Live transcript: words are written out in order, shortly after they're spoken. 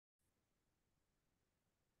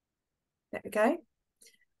There we go.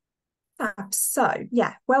 So,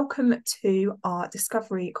 yeah, welcome to our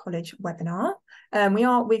Discovery College webinar. We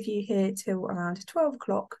are with you here till around 12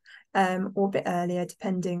 o'clock or a bit earlier,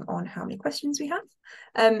 depending on how many questions we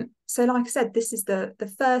have. So like I said, this is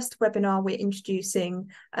the first webinar we're introducing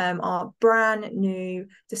our brand new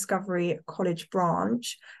Discovery College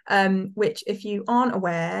branch, which, if you aren't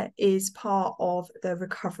aware, is part of the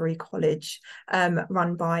Recovery College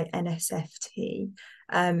run by NSFT.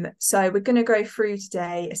 So we're going to go through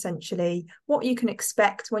today essentially what you can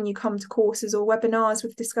expect when you come to courses or webinars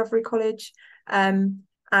with Discovery College, and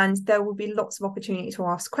there will be lots of opportunity to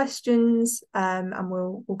ask questions, and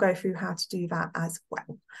we'll go through how to do that as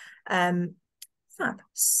well. Fab.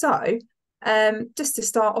 So just to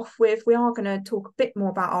start off with, we are going to talk a bit more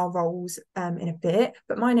about our roles in a bit,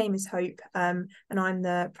 but my name is Hope, and I'm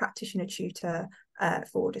the practitioner tutor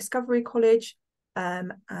for Discovery College,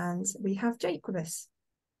 and we have Jake with us.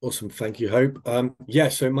 Awesome. Thank you, Hope.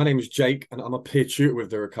 So my name is Jake and I'm a peer tutor with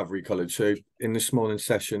the Recovery College. So in this morning's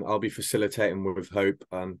session, I'll be facilitating with Hope.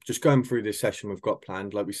 Just going through this session we've got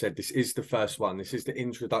planned. Like we said, this is the first one. This is the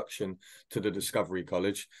introduction to the Discovery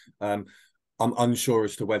College. I'm unsure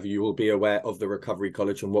as to whether you will be aware of the Recovery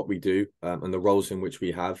College and what we do and the roles in which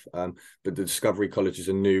we have. But the Discovery College is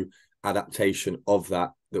a new adaptation of that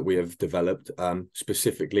we have developed,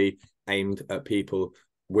 specifically aimed at people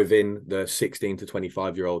within the 16 to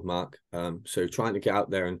 25-year-old mark. So trying to get out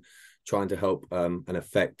there and trying to help and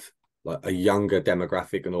affect like a younger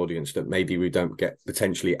demographic and audience that maybe we don't get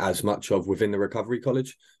potentially as much of within the Recovery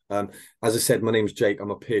College. As I said, my name's Jake.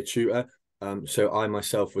 I'm a peer tutor. So I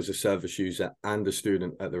myself was a service user and a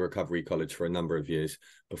student at the Recovery College for a number of years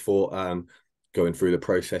before going through the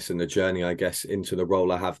process and the journey, I guess, into the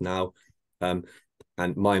role I have now.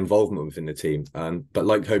 And my involvement within the team. But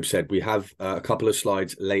like Hope said, we have a couple of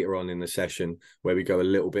slides later on in the session where we go a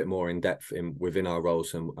little bit more in depth within our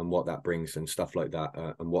roles and what that brings and stuff like that,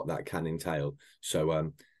 and what that can entail.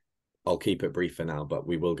 So I'll keep it brief for now, but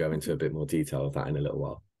we will go into a bit more detail of that in a little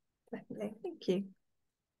while. Definitely. Thank you.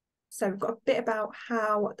 So we've got a bit about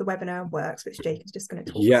how the webinar works, which Jake is just going to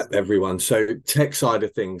talk Yeah, us through. everyone. So tech side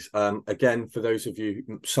of things. Again, for those of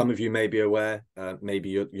you, some of you may be aware, maybe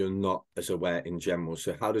you're not as aware in general.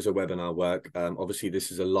 So how does a webinar work? Obviously,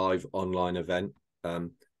 this is a live online event.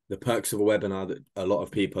 The perks of a webinar that a lot of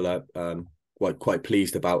people are quite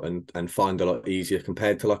pleased about and find a lot easier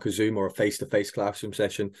compared to like a Zoom or a face-to-face classroom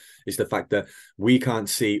session is the fact that we can't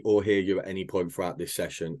see or hear you at any point throughout this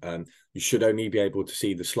session. You should only be able to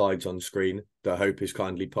see the slides on screen that Hope is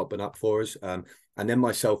kindly popping up for us, and then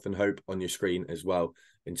myself and Hope on your screen as well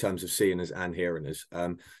in terms of seeing us and hearing us.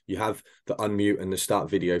 You have the unmute and the start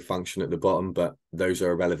video function at the bottom, but those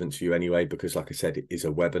are irrelevant to you anyway because, like I said, it is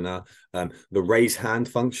a webinar. The raise hand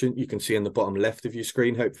function you can see on the bottom left of your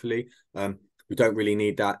screen, hopefully. We don't really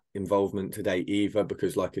need that involvement today either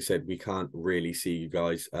because, like I said, we can't really see you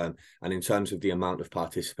guys. And in terms of the amount of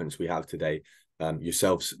participants we have today,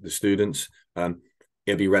 yourselves, the students,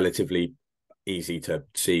 it'll be relatively easy to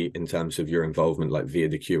see in terms of your involvement, like via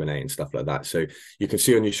the Q&A and stuff like that. So you can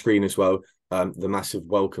see on your screen as well, the massive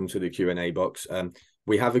welcome to the Q&A box.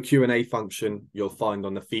 We have a Q&A function you'll find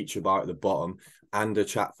on the feature bar at the bottom and a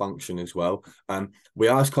chat function as well. We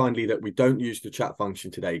ask kindly that we don't use the chat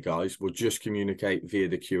function today, guys. We'll just communicate via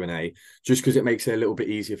the Q&A, just because it makes it a little bit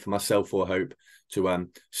easier for myself or Hope to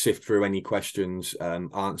sift through any questions,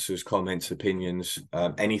 answers, comments, opinions,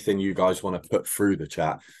 anything you guys want to put through the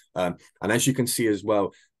chat. And as you can see as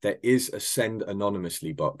well, there is a send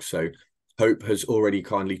anonymously box. So Hope has already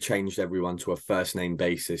kindly changed everyone to a first name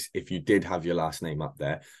basis if you did have your last name up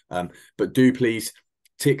there. But do please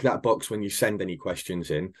tick that box when you send any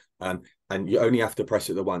questions in, and you only have to press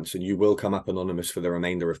it the once and you will come up anonymous for the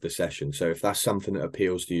remainder of the session. So if that's something that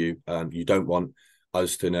appeals to you, you don't want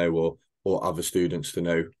us to know or other students to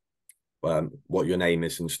know what your name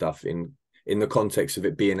is and stuff in the context of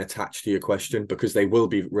it being attached to your question, because they will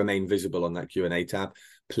remain visible on that Q&A tab,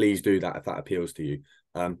 please do that if that appeals to you.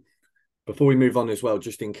 Before we move on as well,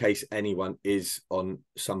 just in case anyone is on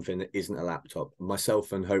something that isn't a laptop,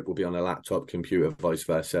 myself and Hope will be on a laptop, computer, vice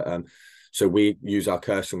versa. So we use our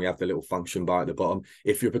cursor and we have the little function bar at the bottom.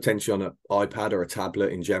 If you're potentially on an iPad or a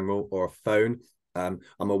tablet in general or a phone, I'm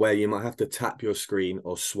aware you might have to tap your screen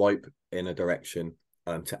or swipe in a direction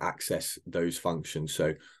to access those functions.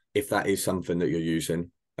 So if that is something that you're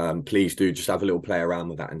using, please do just have a little play around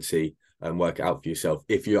with that and see and work it out for yourself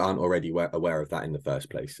if you aren't already aware of that in the first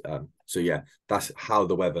place. So yeah, that's how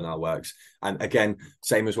the webinar works. And again,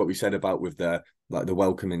 same as what we said about with the like the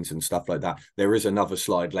welcomings and stuff like that. There is another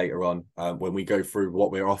slide later on when we go through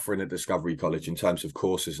what we're offering at Discovery College in terms of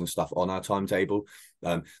courses and stuff on our timetable.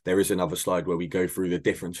 There is another slide where we go through the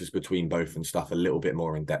differences between both and stuff a little bit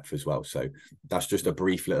more in depth as well. So that's just a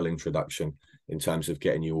brief little introduction in terms of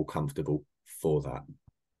getting you all comfortable for that.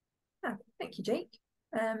 Thank you, Jake.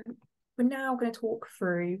 We're now going to talk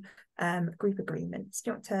through group agreements. Do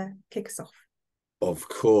you want to kick us off? Of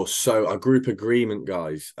course. So our group agreement,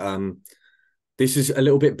 guys, this is a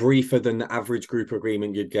little bit briefer than the average group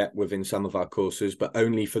agreement you'd get within some of our courses, but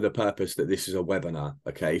only for the purpose that this is a webinar.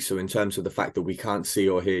 Okay, so in terms of the fact that we can't see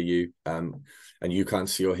or hear you, and you can't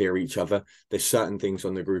see or hear each other, there's certain things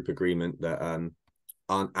on the group agreement that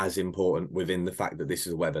aren't as important within the fact that this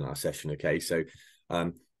is a webinar session. Okay, so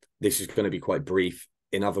this is going to be quite brief.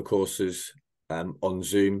 In other courses, on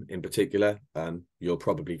Zoom in particular, you'll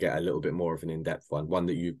probably get a little bit more of an in-depth one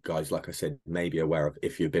that you guys, like I said, may be aware of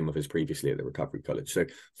if you've been with us previously at the Recovery College. So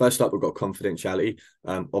first up, we've got confidentiality.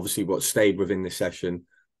 Obviously, what's stayed within this session,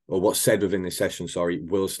 or what's said within this session, sorry,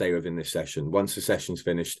 will stay within this session. Once the session's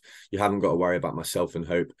finished, you haven't got to worry about myself and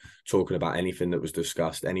Hope talking about anything that was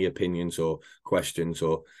discussed, any opinions or questions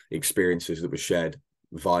or experiences that were shared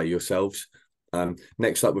via yourselves.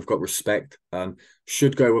 Next up, we've got respect.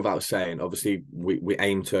 Should go without saying, obviously, we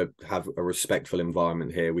aim to have a respectful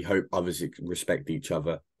environment here. We hope others respect each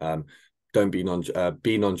other. Don't be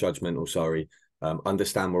non-judgmental, sorry.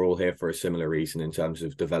 Understand we're all here for a similar reason in terms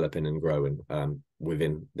of developing and growing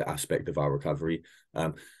within the aspect of our recovery.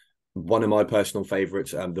 One of my personal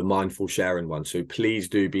favorites, the mindful sharing one. So please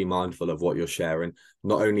do be mindful of what you're sharing,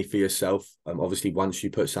 not only for yourself. Obviously, once you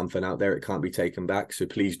put something out there, it can't be taken back. So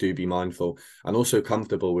please do be mindful and also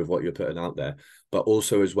comfortable with what you're putting out there. But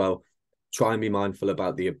also as well, try and be mindful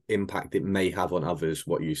about the impact it may have on others,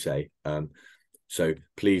 what you say. So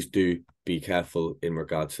please do be careful in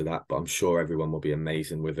regards to that. But I'm sure everyone will be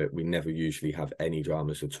amazing with it. We never usually have any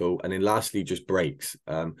dramas at all. And then lastly, just breaks.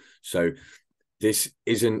 So this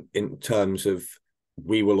isn't in terms of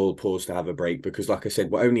we will all pause to have a break, because like I said,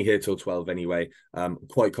 we're only here till 12 anyway.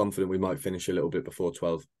 Quite confident we might finish a little bit before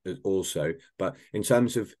 12 also. But in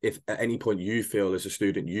terms of if at any point you feel as a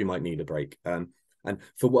student you might need a break, and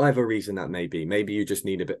for whatever reason that may be, maybe you just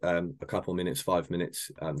need a couple minutes, 5 minutes,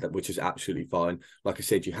 which is absolutely fine. Like I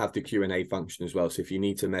said, you have the Q&A function as well. So if you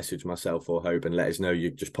need to message myself or Hope and let us know you're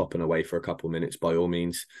just popping away for a couple minutes, by all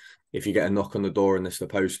means. If you get a knock on the door and it's the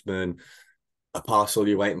postman, a parcel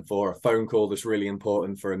you're waiting for, a phone call that's really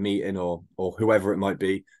important for a meeting or whoever it might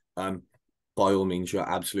be, by all means, you're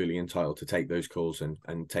absolutely entitled to take those calls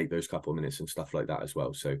and take those couple of minutes and stuff like that as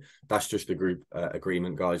well. So that's just the group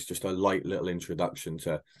agreement, guys. Just a light little introduction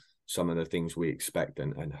to some of the things we expect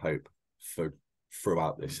and hope for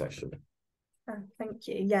throughout this session. Thank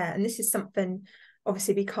you. Yeah, and this is something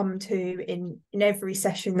obviously we come to in every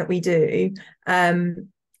session that we do, and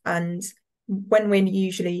when we're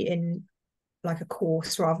usually in like a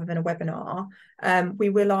course rather than a webinar,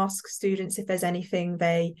 we will ask students if there's anything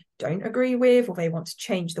they don't agree with, or they want to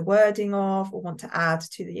change the wording of, or want to add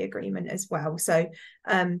to the agreement as well. So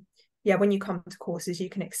yeah, when you come to courses, you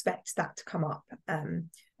can expect that to come up.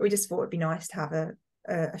 We just thought it'd be nice to have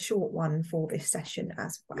a short one for this session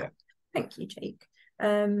as well. Yeah. Thank you, Jake.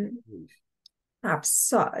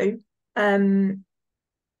 So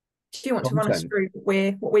do you want to run us through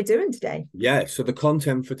what we're doing today? Yeah, so the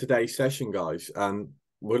content for today's session, guys,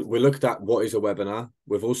 we looked at what is a webinar.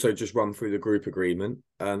 We've also just run through the group agreement.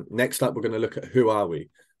 Next up, we're going to look at who are we?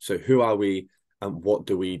 So who are we and what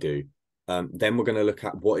do we do? Then we're going to look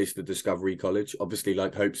at what is the Discovery College. Obviously,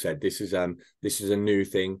 like Hope said, this is a new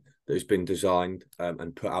thing that has been designed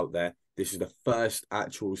and put out there. This is the first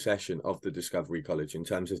actual session of the Discovery College in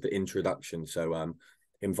terms of the introduction. So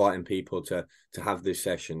inviting people to have this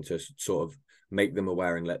session to sort of make them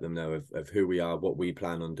aware and let them know of who we are, what we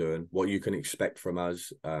plan on doing, what you can expect from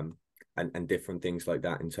us, and different things like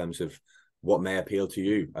that in terms of what may appeal to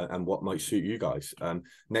you and what might suit you guys.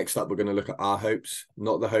 Next up, we're going to look at our hopes,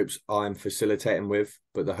 not the hopes I'm facilitating with,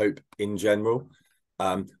 but the hope in general.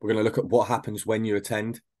 We're going to look at what happens when you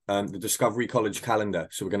attend the Discovery College calendar.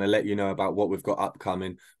 So we're going to let you know about what we've got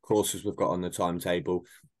upcoming, courses we've got on the timetable,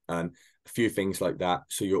 a few things like that,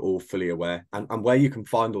 so you're all fully aware, and where you can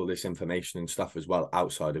find all this information and stuff as well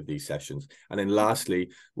outside of these sessions. And then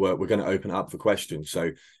lastly, we're going to open up for questions.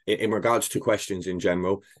 So in regards to questions in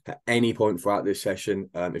general, at any point throughout this session,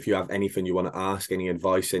 if you have anything you want to ask, any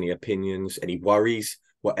advice, any opinions, any worries,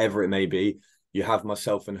 whatever it may be, you have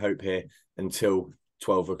myself and Hope here until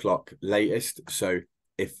 12 o'clock latest. So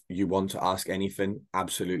if you want to ask anything,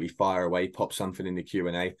 absolutely fire away, pop something in the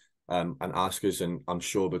Q&A. and ask us, and I'm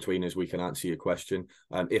sure between us we can answer your question.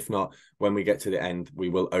 If not, when we get to the end, we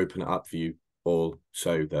will open it up for you all,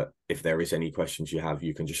 so that if there is any questions you have,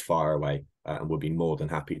 you can just fire away, and we'll be more than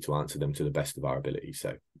happy to answer them to the best of our ability.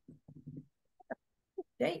 So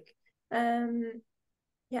Jake.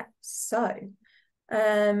 Yeah, so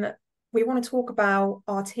we want to talk about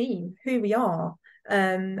our team, who we are,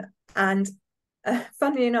 and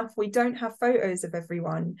funnily enough, we don't have photos of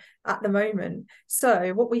everyone at the moment.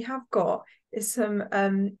 So what we have got is some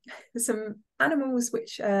animals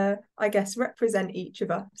which I guess represent each of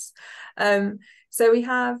us. So we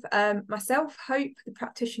have myself, Hope, the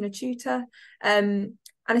practitioner tutor, and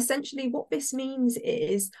essentially what this means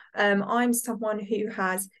is I'm someone who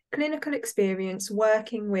has clinical experience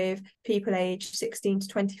working with people aged 16 to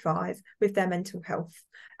 25 with their mental health.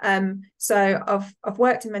 So I've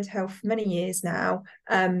worked in mental health for many years now,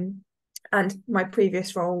 and my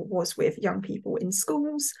previous role was with young people in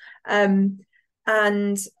schools. And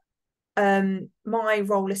my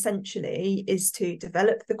role essentially is to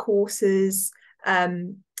develop the courses,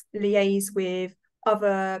 liaise with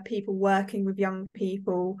other people working with young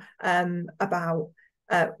people about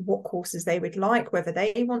what courses they would like, whether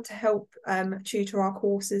they want to help tutor our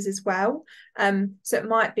courses as well. So it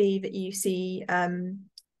might be that you see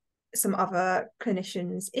some other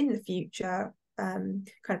clinicians in the future kind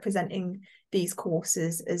of presenting these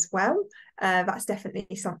courses as well. That's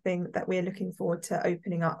definitely something that we're looking forward to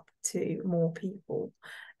opening up to more people.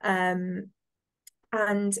 And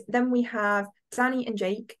then we have Danny and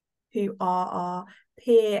Jake, who are our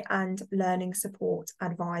peer and learning support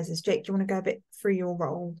advisors. Jake, do you want to go a bit through your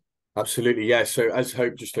role? absolutely, yeah. So as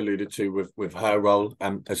Hope just alluded to with her role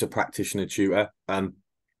as a practitioner tutor,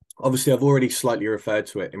 obviously I've already slightly referred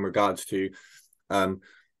to it in regards to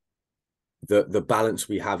the balance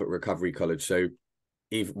we have at Recovery College. So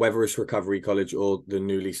whether it's Recovery College or the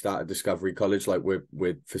newly started Discovery College, like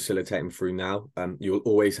we're facilitating through now, you'll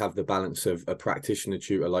always have the balance of a practitioner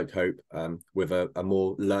tutor like Hope, with a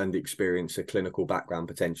more learned experience, a clinical background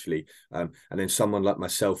potentially, and then someone like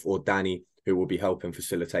myself or Danny, who will be helping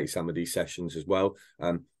facilitate some of these sessions as well,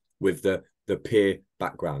 with the peer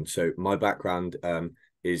background. So my background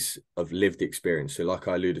is of lived experience. So like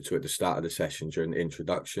I alluded to at the start of the session during the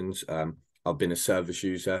introductions, I've been a service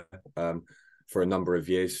user for a number of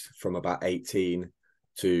years, from about 18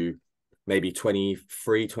 to maybe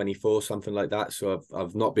 23, 24, something like that. So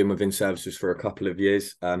I've not been within services for a couple of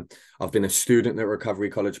years. I've been a student at Recovery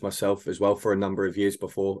College myself as well for a number of years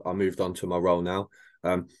before I moved on to my role now.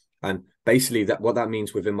 And basically what that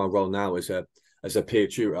means within my role now is as a peer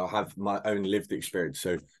tutor, I have my own lived experience.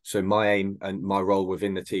 So my aim and my role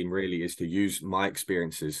within the team really is to use my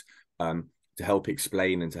experiences to help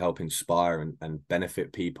explain and to help inspire and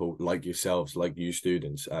benefit people like yourselves, like you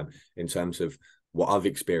students, in terms of what I've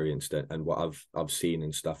experienced and what I've seen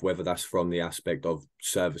and stuff, whether that's from the aspect of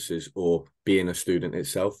services or being a student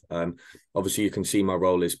itself. Obviously, you can see my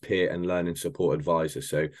role as peer and learning support advisor.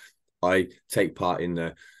 So I take part in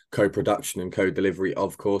the co-production and co-delivery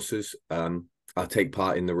of courses. I take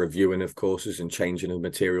part in the reviewing of courses and changing of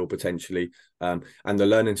material potentially. And the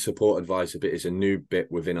learning support advisor bit is a new bit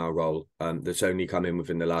within our role that's only come in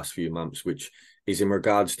within the last few months, which is in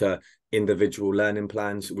regards to individual learning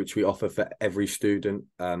plans, which we offer for every student,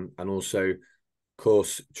 and also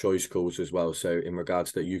course choice calls as well. So in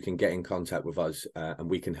regards that you can get in contact with us and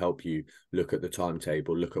we can help you look at the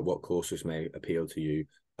timetable, look at what courses may appeal to you,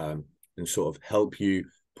 and sort of help you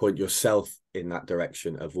point yourself in that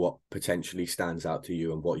direction of what potentially stands out to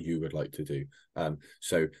you and what you would like to do.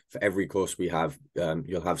 So for every course we have,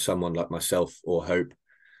 you'll have someone like myself or Hope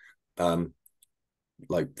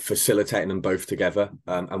like facilitating them both together,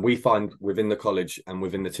 and we find within the college and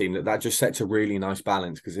within the team that just sets a really nice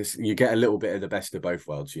balance, because you get a little bit of the best of both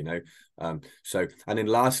worlds, you know. So, and then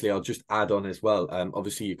lastly, I'll just add on as well,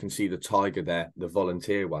 obviously you can see the tiger there, the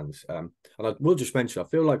volunteer ones, and I will just mention, I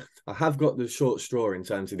feel like I have got the short straw in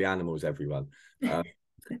terms of the animals, everyone. I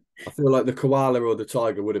feel like the koala or the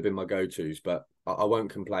tiger would have been my go-tos, but I won't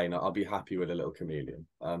complain. I'll be happy with a little chameleon.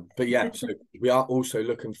 But yeah, so we are also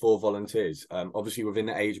looking for volunteers. Obviously within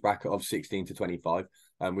the age bracket of 16 to 25,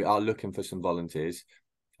 we are looking for some volunteers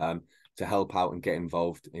to help out and get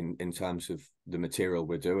involved in terms of the material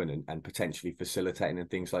we're doing and potentially facilitating and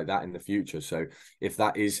things like that in the future. So if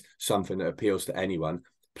that is something that appeals to anyone,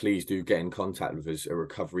 please do get in contact with us at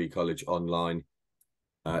Recovery College Online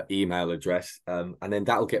email address, and then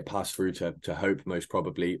that'll get passed through to Hope most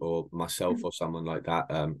probably, or myself or someone like that,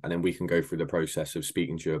 and then we can go through the process of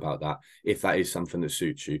speaking to you about that if that is something that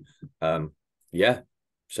suits you. Yeah,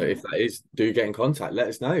 so if that is, do get in contact, let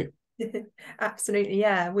us know. Absolutely,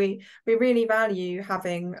 yeah. We really value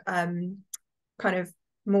having kind of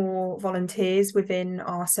more volunteers within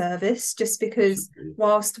our service, just because Absolutely.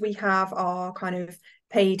 whilst we have our kind of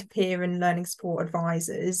paid peer and learning support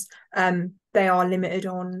advisors, they are limited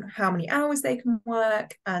on how many hours they can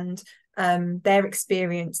work and their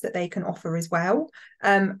experience that they can offer as well.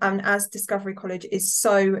 And as Discovery College is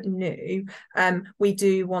so new, we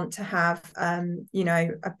do want to have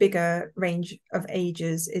a bigger range of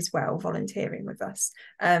ages as well volunteering with us.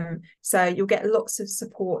 So you'll get lots of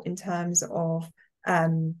support in terms of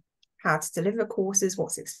how to deliver courses,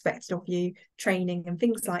 what's expected of you, training and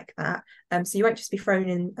things like that. So you won't just be thrown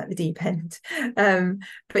in at the deep end.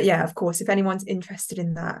 But yeah, of course, if anyone's interested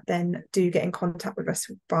in that, then do get in contact with us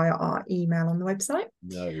via our email on the website.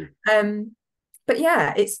 No. But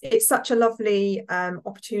yeah, it's such a lovely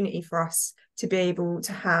opportunity for us to be able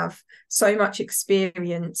to have so much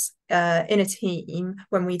experience in a team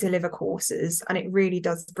when we deliver courses, and it really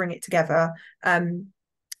does bring it together.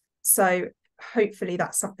 So hopefully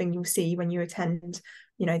that's something you'll see when you attend,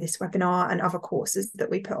 this webinar and other courses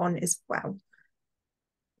that we put on as well.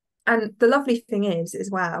 And the lovely thing is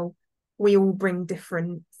as well, we all bring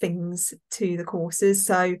different things to the courses.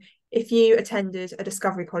 So if you attended a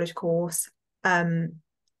Discovery College course, and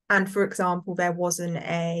for example, there wasn't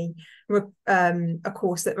a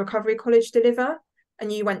course that Recovery College deliver,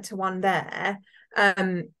 and you went to one there,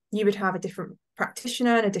 you would have a different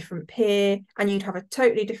practitioner and a different peer, and you'd have a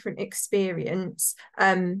totally different experience,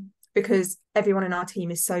 because everyone in our team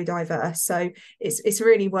is so diverse. So it's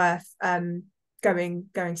really worth going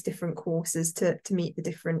to different courses to meet the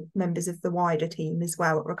different members of the wider team as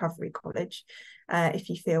well at Recovery College, if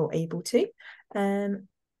you feel able to.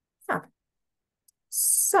 Fab.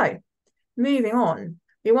 So moving on,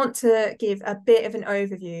 we want to give a bit of an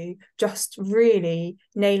overview, just really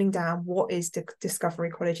nailing down what is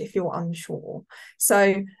Discovery College if you're unsure.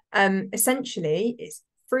 So essentially, it's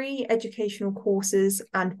free educational courses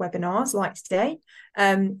and webinars like today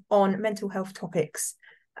on mental health topics.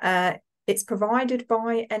 It's provided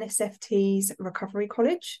by NSFT's Recovery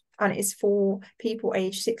College, and it's for people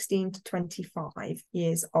aged 16 to 25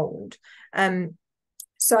 years old.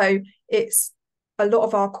 So it's a lot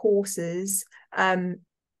of our courses,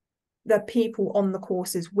 the people on the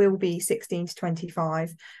courses will be 16 to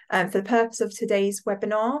 25. For the purpose of today's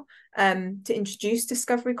webinar, to introduce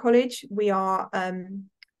Discovery College, we are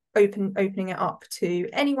opening it up to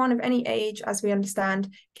anyone of any age. As we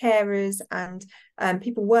understand, carers and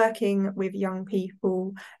people working with young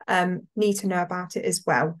people need to know about it as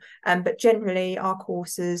well. But generally, our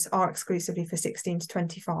courses are exclusively for 16 to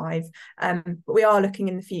 25. But we are looking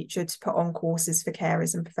in the future to put on courses for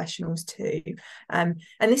carers and professionals too. And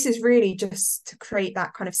this is really just to create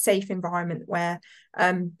that kind of safe environment where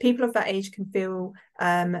people of that age can feel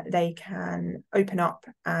they can open up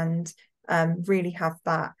and really have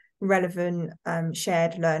that relevant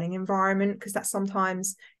shared learning environment, because that's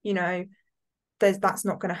sometimes that's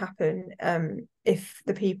not going to happen if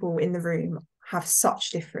the people in the room have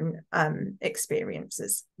such different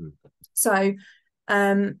experiences. So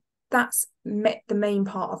that's the main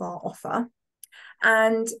part of our offer.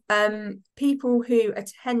 And people who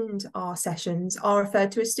attend our sessions are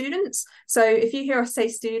referred to as students. So if you hear us say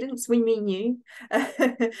students, we mean you.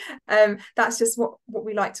 That's just what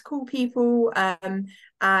we like to call people.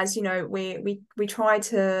 As you know, we try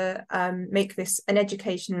to make this an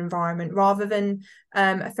education environment rather than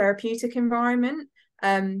a therapeutic environment.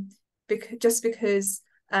 Because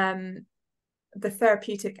the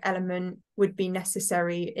therapeutic element would be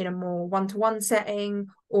necessary in a more one-to-one setting,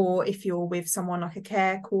 or if you're with someone like a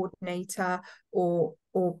care coordinator or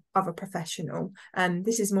other professional.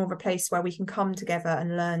 This is more of a place where we can come together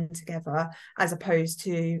and learn together, as opposed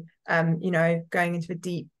to going into the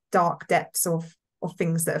deep dark depths of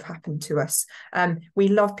things that have happened to us. We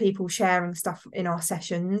love people sharing stuff in our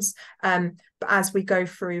sessions, but as we go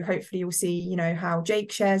through, hopefully you'll see how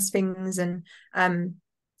Jake shares things,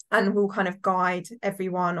 and we'll kind of guide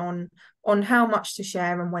everyone on how much to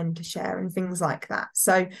share and when to share and things like that.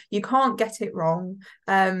 So you can't get it wrong.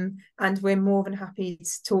 And we're more than happy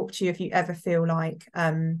to talk to you if you ever feel like,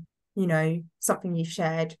 something you've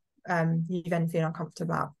shared, you then feel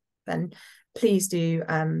uncomfortable about, then please do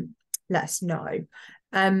let us know.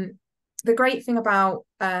 The great thing about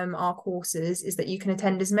our courses is that you can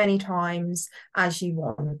attend as many times as you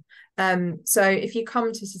want. So if you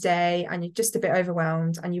come to today and you're just a bit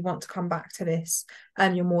overwhelmed and you want to come back to this,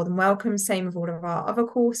 you're more than welcome. Same with all of our other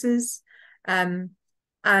courses. And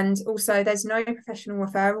also there's no professional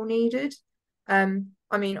referral needed.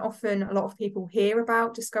 Often a lot of people hear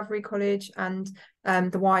about Discovery College and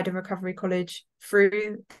the wider Recovery College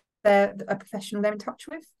through they're a professional they're in touch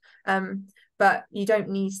with. But you don't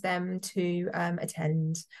need them to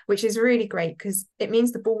attend, which is really great because it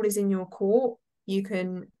means the ball is in your court. You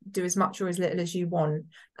can do as much or as little as you want,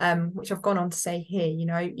 which I've gone on to say here. You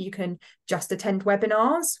know, you can just attend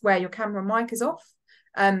webinars where your camera and mic is off.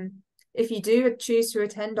 If you do choose to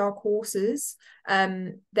attend our courses,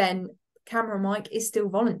 then camera and mic is still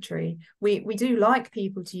voluntary. We do like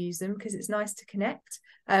people to use them because it's nice to connect,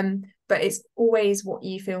 but it's always what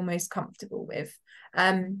you feel most comfortable with.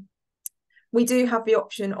 We do have the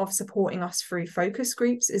option of supporting us through focus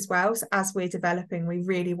groups as well. So as we're developing, we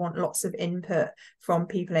really want lots of input from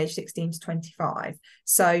people aged 16 to 25.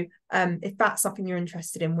 So if that's something you're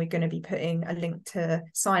interested in, we're going to be putting a link to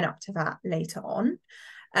sign up to that later on.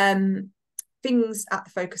 Things at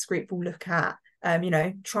the focus group will look at, you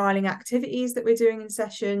know, trialing activities that we're doing in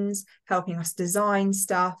sessions, helping us design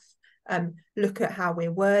stuff, look at how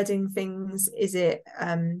we're wording things. Is it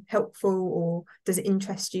helpful, or does it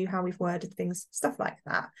interest you how we've worded things, stuff like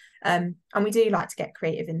that. And we do like to get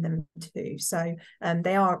creative in them too, so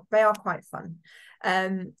they are quite fun.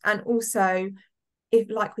 And also, if,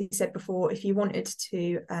 like we said before, if you wanted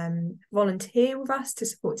to volunteer with us to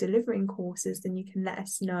support delivering courses, then you can let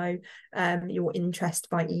us know your interest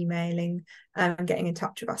by emailing and getting in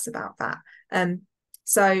touch with us about that.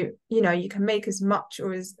 So, you know, you can make as much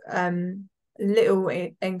or as little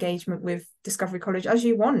engagement with Discovery College as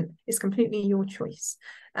you want. It's completely your choice.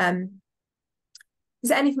 Is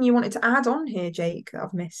there anything you wanted to add on here, Jake, that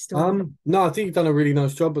I've missed? Or... No, I think you've done a really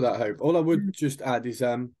nice job with that, Hope. All I would just add is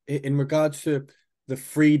in regards to the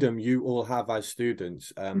freedom you all have as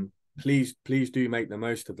students, please do make the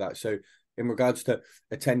most of that. So in regards to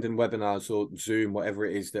attending webinars or Zoom, whatever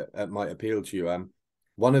it is that might appeal to you,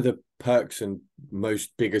 one of the perks and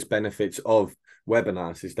most biggest benefits of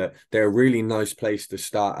webinars is that they're a really nice place to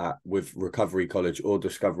start at with Recovery College or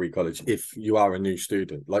Discovery College if you are a new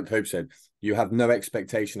student. Like Hope said, you have no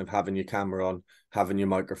expectation of having your camera on, having your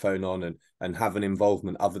microphone on, and having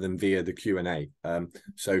involvement other than via the Q&A.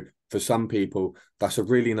 So for some people, that's a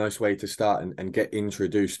really nice way to start and get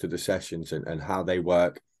introduced to the sessions and how they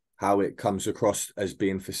work, how it comes across as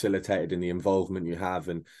being facilitated in the involvement you have,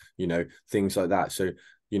 and, you know, things like that. So,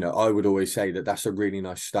 you know, I would always say that that's a really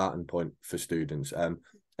nice starting point for students. And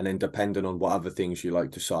then depending on what other things you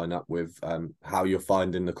like to sign up with, how you're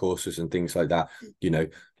finding the courses and things like that, you know,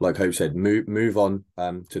 like Hope said, move on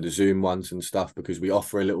to the Zoom ones and stuff, because we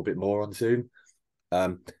offer a little bit more on Zoom.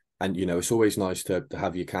 And, you know, it's always nice to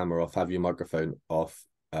have your camera off, have your microphone off,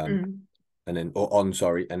 and then, or on,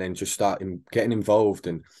 sorry, and then just start getting involved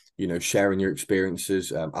and, you know, sharing your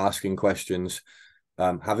experiences, asking questions,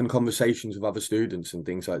 having conversations with other students and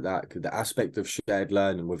things like that. Because the aspect of shared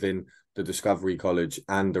learning within the Discovery College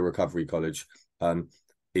and the Recovery College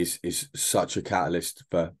is such a catalyst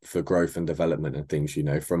for growth and development and things. You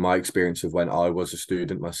know, from my experience of when I was a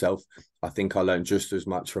student myself, I think I learned just as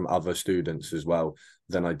much from other students as well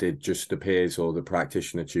than I did just the peers or the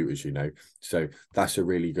practitioner tutors, you know. So that's a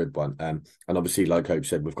really good one. And obviously, like Hope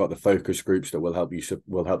said, we've got the focus groups that will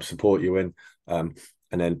help support you in, and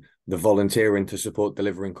then the volunteering to support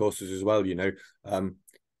delivering courses as well. You know,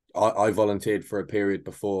 I volunteered for a period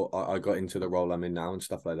before I got into the role I'm in now and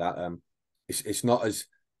stuff like that. It's not as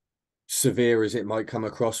severe as it might come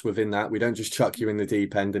across within that. We don't just chuck you in the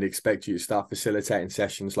deep end and expect you to start facilitating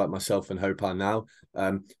sessions like myself and Hope are now.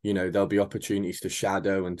 You know, there'll be opportunities to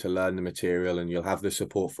shadow and to learn the material, and you'll have the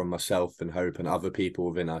support from myself and Hope and other people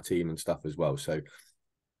within our team and stuff as well. So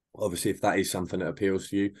obviously, if that is something that appeals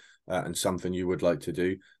to you and something you would like to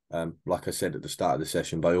do, like I said at the start of the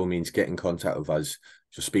session, by all means, get in contact with us.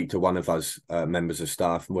 Just speak to one of us members of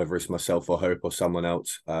staff, whether it's myself or Hope or someone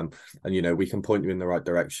else. And, you know, we can point you in the right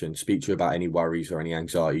direction, speak to you about any worries or any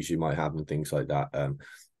anxieties you might have and things like that.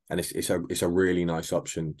 And it's a really nice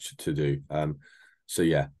option to do. So,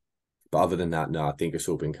 yeah. But other than that, no, I think it's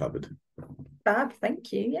all been covered. Fab,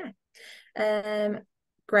 thank you. Yeah.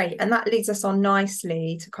 Great. And that leads us on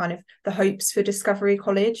nicely to kind of the hopes for Discovery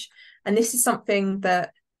College. And this is something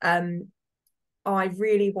that I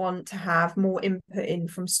really want to have more input in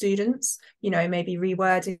from students, you know, maybe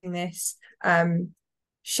rewording this,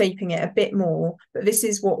 shaping it a bit more. But this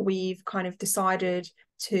is what we've kind of decided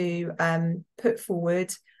to put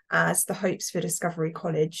forward as the hopes for Discovery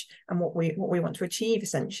College and what we want to achieve,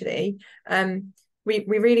 essentially. We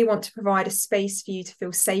really want to provide a space for you to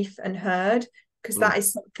feel safe and heard, because that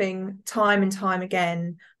is something time and time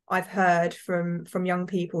again I've heard from young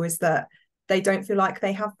people, is that they don't feel like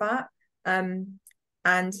they have that,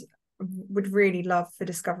 and would really love for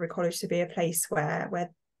Discovery College to be a place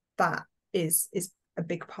where that is a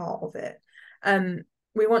big part of it.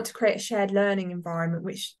 we want to create a shared learning environment,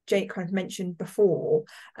 which Jake kind of mentioned before.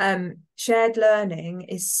 Shared learning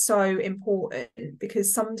is so important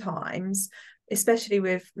because sometimes, especially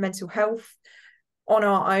with mental health, on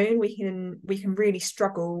our own, we can really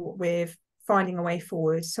struggle with finding a way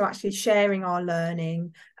forward. So actually sharing our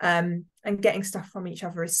learning and getting stuff from each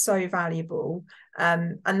other is so valuable.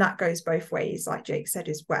 And that goes both ways, like Jake said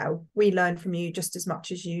as well. We learn from you just as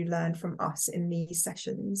much as you learn from us in these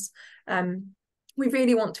sessions. We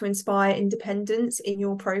really want to inspire independence in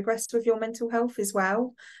your progress with your mental health as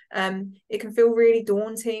well. It can feel really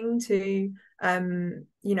daunting to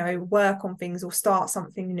work on things or start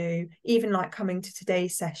something new, even like coming to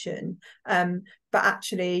today's session. But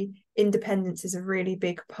actually, independence is a really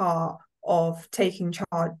big part of taking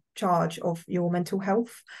charge of your mental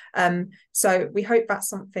health. So we hope that's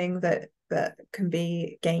something that can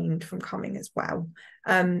be gained from coming as well.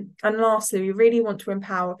 And lastly, we really want to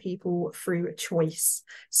empower people through choice.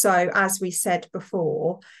 So as we said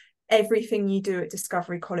before, everything you do at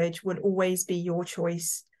Discovery College will always be your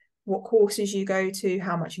choice. What courses you go to,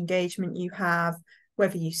 how much engagement you have,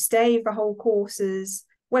 whether you stay for whole courses,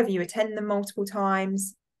 whether you attend them multiple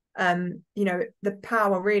times. The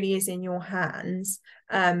power really is in your hands,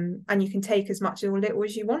 and you can take as much or little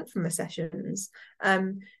as you want from the sessions.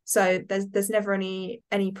 So there's never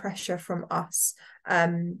any pressure from us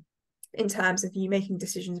in terms of you making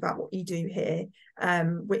decisions about what you do here,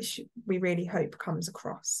 which we really hope comes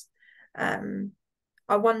across. I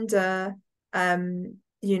wonder,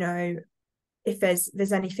 if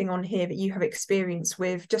there's anything on here that you have experience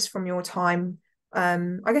with just from your time,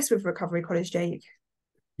 I guess with Recovery College, Jake.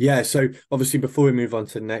 Yeah, so obviously before we move on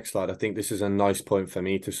to the next slide, I think this is a nice point for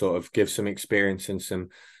me to sort of give some experience and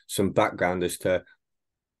some background as to,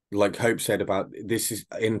 like Hope said about this is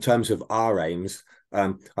in terms of our aims.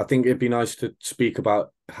 I think it'd be nice to speak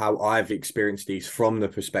about how I've experienced these from the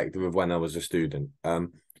perspective of when I was a student.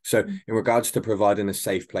 So in regards to providing a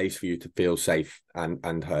safe place for you to feel safe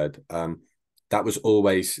and heard, that was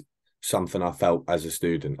always something I felt as a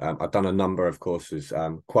student. I've done a number of courses,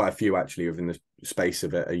 quite a few actually within the space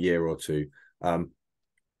of a year or two. And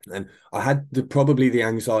I had probably the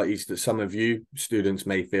anxieties that some of you students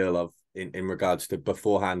may feel of in regards to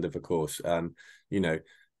beforehand of a course.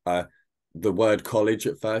 The word college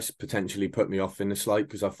at first potentially put me off in the slight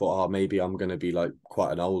because I thought, maybe I'm going to be like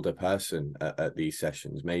quite an older person at these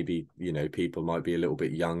sessions. Maybe, people might be a little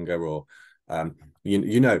bit younger or,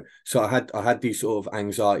 so I had these sort of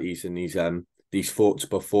anxieties and these thoughts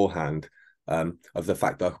beforehand of the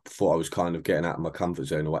fact that I thought I was kind of getting out of my comfort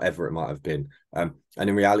zone or whatever it might have been. And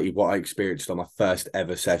in reality, what I experienced on my first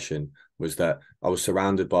ever session was that I was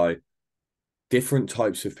surrounded by different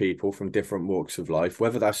types of people from different walks of life,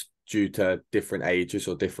 whether that's due to different ages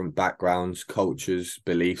or different backgrounds, cultures,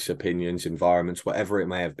 beliefs, opinions, environments, whatever it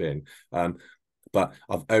may have been. But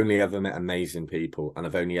I've only ever met amazing people, and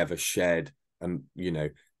I've only ever shared,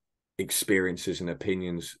 experiences and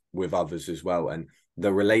opinions with others as well. And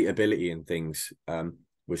the relatability and things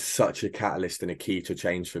was such a catalyst and a key to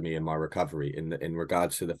change for me in my recovery in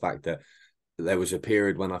regards to the fact that there was a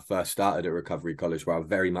period when I first started at Recovery College where I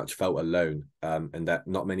very much felt alone, and that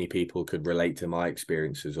not many people could relate to my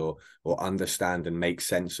experiences or understand and make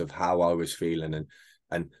sense of how I was feeling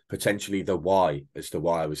and potentially the why as to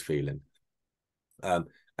why I was feeling.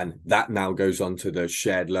 And that now goes on to the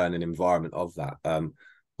shared learning environment of that.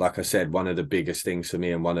 Like I said, one of the biggest things for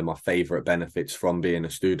me and one of my favorite benefits from being a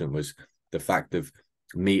student was the fact of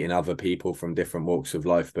meeting other people from different walks of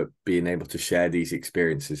life, but being able to share these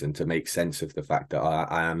experiences and to make sense of the fact that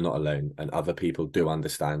I am not alone and other people do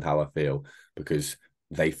understand how I feel because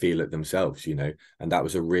they feel it themselves, and that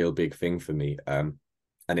was a real big thing for me. And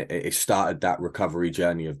it started that recovery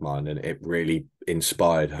journey of mine, and it really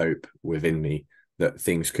inspired hope within me that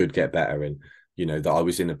things could get better and that I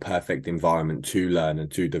was in a perfect environment to learn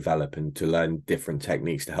and to develop and to learn different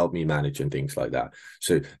techniques to help me manage and things like that.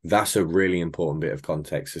 So that's a really important bit of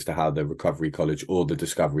context as to how the Recovery College or the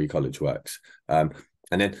Discovery College works. And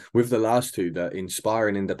then with the last two, the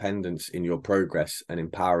inspiring independence in your progress and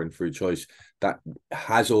empowering through choice, that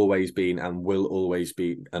has always been and will always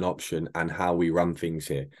be an option and how we run things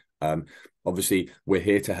here. Obviously, we're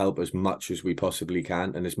here to help as much as we possibly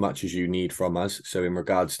can and as much as you need from us. So in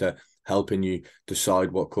regards to helping you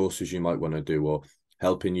decide what courses you might want to do or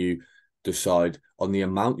helping you decide on the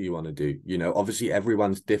amount you want to do, obviously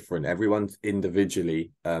everyone's different. Everyone's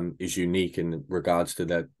individually is unique in regards to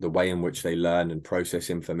the way in which they learn and process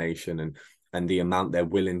information and the amount they're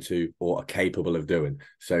willing to or are capable of doing.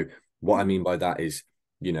 So what I mean by that is,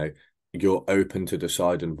 you're open to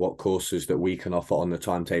deciding what courses that we can offer on the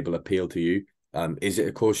timetable appeal to you Is it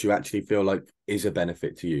a course you actually feel like is a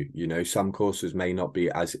benefit to you? You know, some courses may not be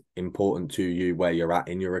as important to you where you're at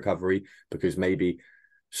in your recovery, because maybe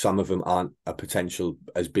some of them aren't a potential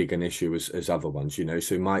as big an issue as other ones, you know.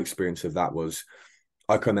 So my experience of that was,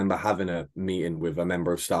 I can remember having a meeting with a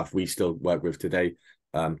member of staff we still work with today.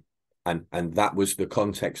 And that was the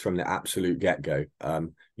context from the absolute get-go.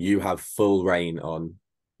 You have full reign on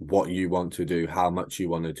what you want to do, how much you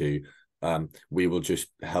want to do. We will just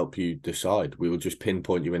help you decide. We will just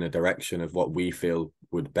pinpoint you in a direction of what we feel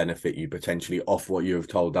would benefit you potentially off what you have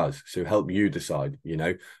told us. So help you decide, you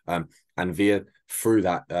know, and through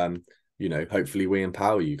that, you know, hopefully we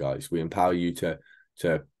empower you guys. We empower you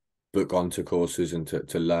to book onto courses and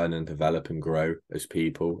to learn and develop and grow as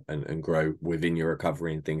people and grow within your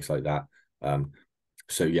recovery and things like that.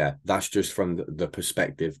 So yeah, that's just from the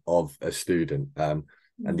perspective of a student.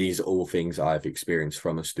 And these are all things I've experienced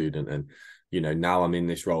from a student. And, you know, now I'm in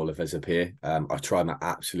this role of as a peer. I try my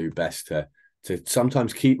absolute best to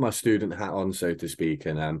sometimes keep my student hat on, so to speak,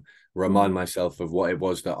 and remind myself of what it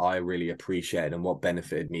was that I really appreciated and what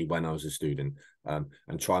benefited me when I was a student,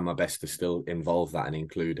 and try my best to still involve that and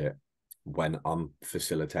include it when I'm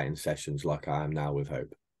facilitating sessions like I am now with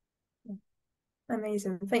Hope.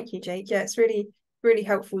 Amazing. Thank you, Jake. Yeah, it's really, really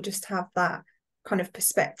helpful just to have that kind of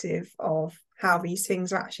perspective of how these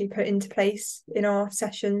things are actually put into place in our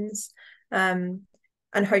sessions.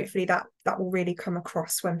 And hopefully that will really come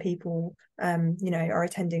across when people, you know, are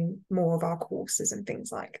attending more of our courses and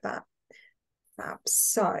things like that.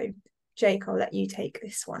 So, Jake, I'll let you take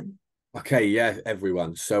this one. Okay, yeah,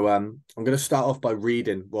 everyone. So I'm going to start off by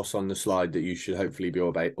reading what's on the slide that you should hopefully be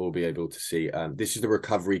all be able to see. This is the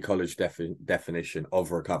Recovery College definition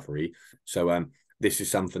of recovery. So this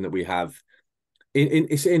is something that we have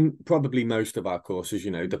it's in probably most of our courses,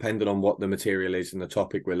 you know, depending on what the material is and the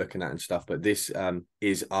topic we're looking at and stuff. But this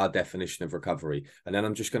is our definition of recovery. And then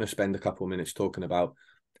I'm just going to spend a couple of minutes talking about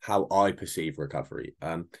how I perceive recovery.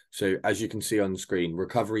 So as you can see on the screen,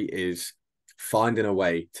 recovery is finding a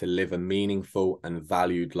way to live a meaningful and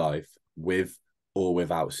valued life with or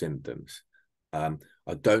without symptoms.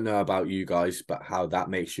 I don't know about you guys, but how that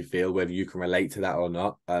makes you feel, whether you can relate to that or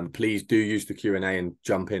not. Please do use the Q&A and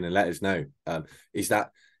jump in and let us know. Is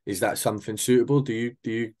that something suitable? Do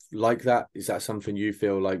you like that? Is that something you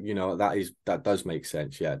feel like, you know, that does make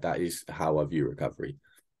sense? Yeah, that is how I view recovery.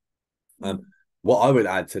 What I would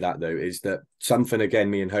add to that, though, is that something, again,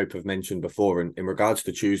 me and Hope have mentioned before, in regards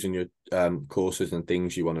to choosing your courses and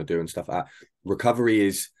things you want to do and stuff like that, recovery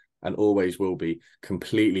is and always will be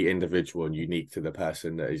completely individual and unique to the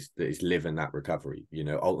person that is living that recovery. You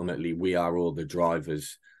know, ultimately, we are all the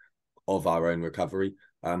drivers of our own recovery.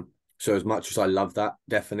 So as much as I love that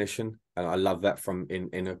definition, and I love that from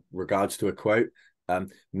in regards to a quote, for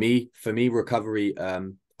me, recovery,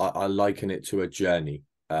 I liken it to a journey.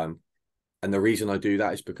 And the reason I do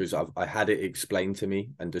that is because I had it explained to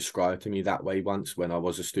me and described to me that way once when I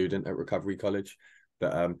was a student at Recovery College,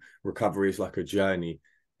 that recovery is like a journey,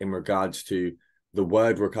 in regards to the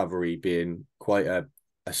word recovery being quite a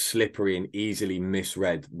slippery and easily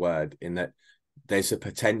misread word, in that there's a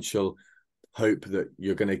potential hope that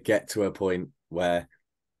you're going to get to a point where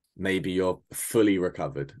maybe you're fully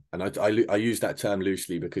recovered. And I use that term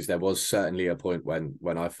loosely because there was certainly a point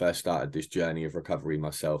when I first started this journey of recovery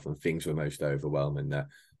myself and things were most overwhelming, that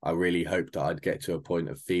I really hoped that I'd get to a point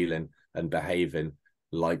of feeling and behaving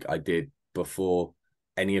like I did before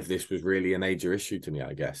any of this was really a major issue to me,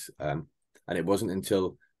 I guess. And it wasn't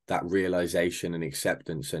until that realization and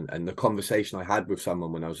acceptance and the conversation I had with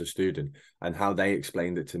someone when I was a student and how they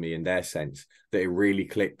explained it to me in their sense, that it really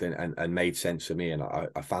clicked and made sense for me. And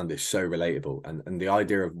I found it so relatable. And the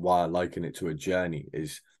idea of why I liken it to a journey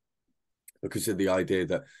is because of the idea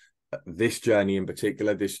that this journey in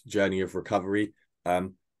particular, this journey of recovery,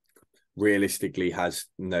 realistically has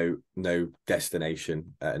no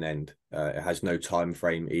destination at an end. It has no time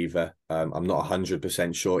frame either. I'm not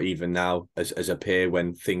 100% sure even now as a peer,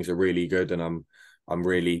 when things are really good and I'm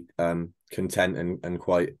really content and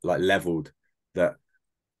quite like leveled, that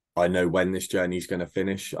I know when this journey is going to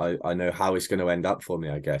finish. I know how it's going to end up for me,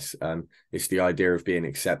 I guess. It's the idea of being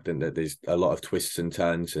acceptant that there's a lot of twists and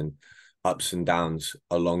turns and ups and downs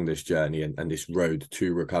along this journey and this road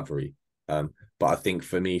to recovery. But I think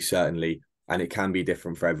for me, certainly, and it can be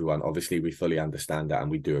different for everyone, obviously we fully understand that and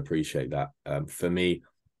we do appreciate that. For me,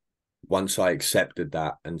 once I accepted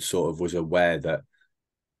that and sort of was aware that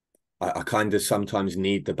I kind of sometimes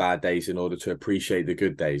need the bad days in order to appreciate the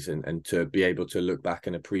good days and to be able to look back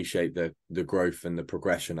and appreciate the growth and the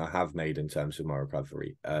progression I have made in terms of my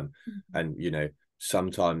recovery. And, you know,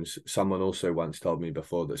 sometimes someone also once told me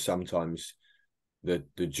before that sometimes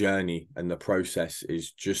the journey and the process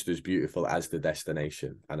is just as beautiful as the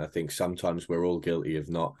destination. And I think sometimes we're all guilty of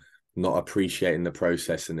not appreciating the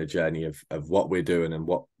process and the journey of what we're doing and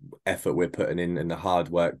what effort we're putting in and the hard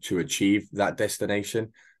work to achieve that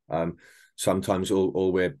destination. Sometimes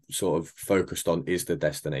all we're sort of focused on is the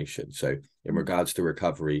destination. So in regards to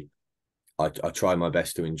recovery, I try my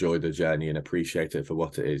best to enjoy the journey and appreciate it for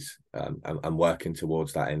what it is, and working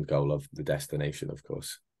towards that end goal of the destination, of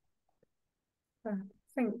course.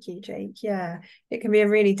 Thank you, Jake. Yeah, it can be a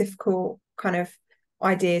really difficult kind of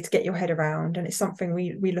idea to get your head around, and it's something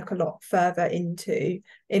we look a lot further into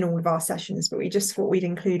in all of our sessions, but we just thought we'd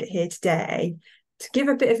include it here today to give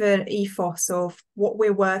a bit of an ethos of what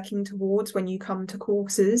we're working towards when you come to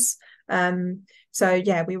courses. So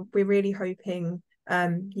yeah, we're really hoping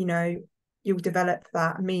you know, you'll develop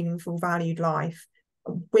that meaningful, valued life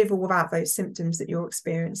with or without those symptoms that you're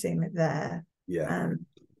experiencing there.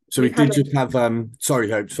 So we did just have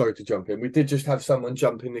sorry Hope, sorry to jump in. We did just have someone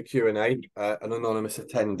jump in the Q&A, an anonymous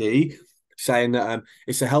attendee, saying that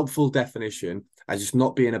it's a helpful definition as it's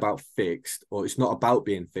not being about fixed, or it's not about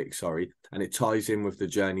being fixed, sorry, and it ties in with the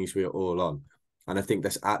journeys we are all on. And I think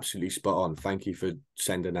that's absolutely spot on. Thank you for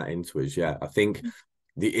sending that in to us. Yeah, I think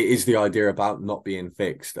it is the idea about not being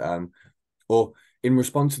fixed. Or in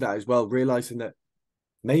response to that as well, realizing that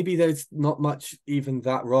maybe there's not much even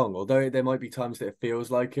that wrong, although there might be times that it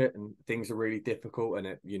feels like it and things are really difficult, and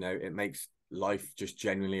it, you know, it makes life just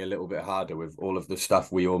genuinely a little bit harder with all of the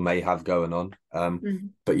stuff we all may have going on.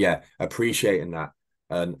 But yeah, appreciating that.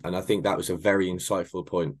 And I think that was a very insightful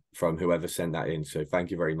point from whoever sent that in. So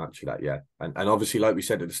thank you very much for that. Yeah. And obviously, like we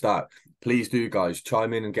said at the start, please do, guys,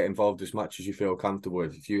 chime in and get involved as much as you feel comfortable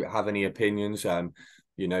with. If you have any opinions,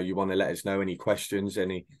 you know, you want to let us know, any questions,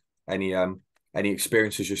 any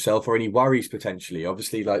experiences yourself, or any worries potentially.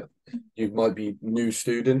 Obviously, like, you might be new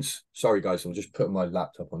students. Sorry guys, I'm just putting my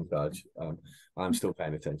laptop on charge. I'm still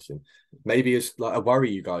paying attention. Maybe it's like a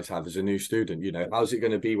worry you guys have as a new student, you know, how's it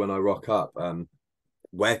going to be when I rock up?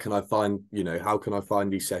 Where can I find, you know, how can I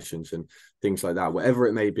find these sessions and things like that? Whatever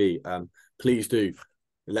it may be, please do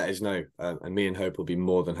let us know, and me and Hope will be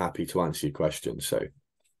more than happy to answer your questions. So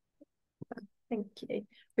thank you.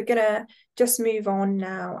 We're gonna just move on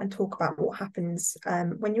now and talk about what happens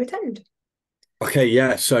when you attend. Okay,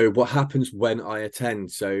 yeah. So what happens when I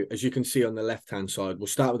attend? So as you can see on the left-hand side, we'll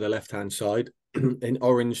start with the left-hand side. In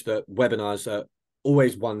orange, the webinars are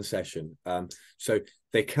always one session. So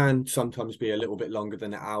they can sometimes be a little bit longer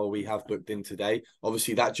than the hour we have booked in today.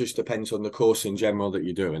 Obviously, that just depends on the course in general that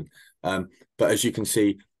you're doing. But as you can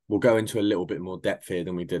see, we'll go into a little bit more depth here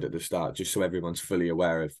than we did at the start, just so everyone's fully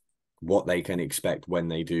aware of what they can expect when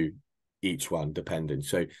they do each one, depending.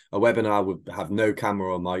 So a webinar would have no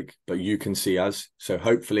camera or mic, but you can see us. So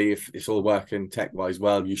hopefully, if it's all working tech-wise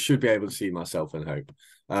well, you should be able to see myself and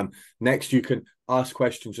Hope. Next, you can ask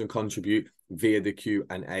questions and contribute via the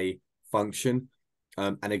Q&A function.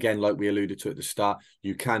 And again, like we alluded to at the start,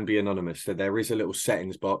 you can be anonymous. So there is a little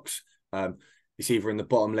settings box. It's either in the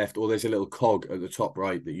bottom left or there's a little cog at the top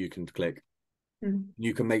right that you can click.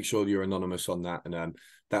 You can make sure you're anonymous on that, and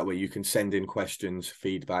that way you can send in questions,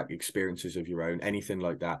 feedback, experiences of your own, anything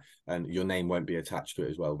like that, and your name won't be attached to it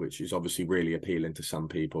as well, which is obviously really appealing to some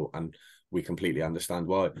people, and we completely understand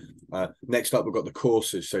why. Next up, we've got the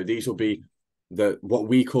courses. So these will be what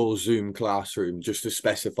we call Zoom classroom, just to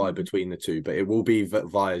specify between the two, but it will be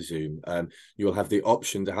via Zoom. You'll have the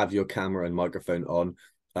option to have your camera and microphone on.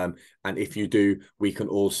 And if you do, we can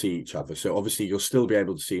all see each other. So obviously you'll still be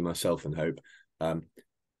able to see myself and Hope,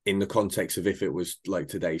 in the context of if it was like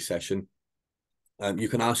today's session. You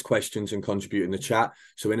can ask questions and contribute in the chat.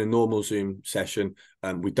 So in a normal Zoom session,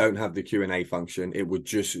 we don't have the Q&A function. It would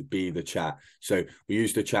just be the chat. So we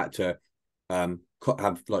use the chat to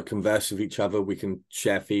have like converse with each other. We can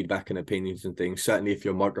share feedback and opinions and things. Certainly if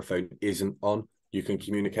your microphone isn't on, you can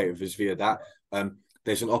communicate with us via that.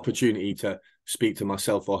 There's an opportunity to speak to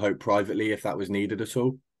myself or Hope privately if that was needed at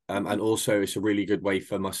all. And also it's a really good way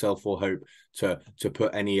for myself or Hope to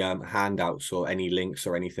put any handouts or any links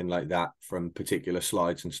or anything like that from particular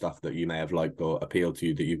slides and stuff that you may have liked or appealed to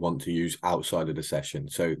you that you want to use outside of the session.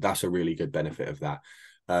 So that's a really good benefit of that.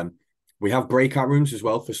 We have breakout rooms as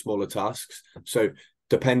well for smaller tasks. So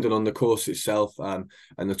depending on the course itself and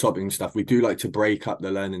the topic and stuff, we do like to break up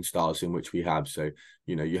the learning styles in which we have. So,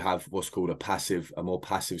 you know, you have what's called a more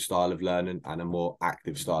passive style of learning and a more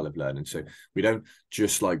active style of learning. So we don't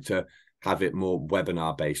just like to have it more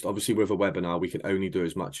webinar based. Obviously, with a webinar, we can only do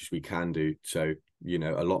as much as we can do. So, you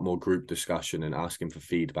know, a lot more group discussion and asking for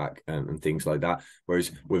feedback and things like that.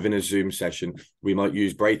 Whereas within a Zoom session, we might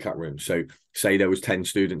use breakout rooms. So say there was 10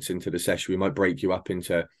 students into the session, we might break you up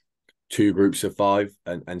into 2 groups of 5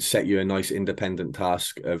 and set you a nice independent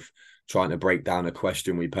task of trying to break down a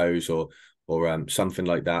question we pose or something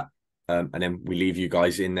like that. And then we leave you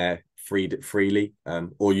guys in there freely,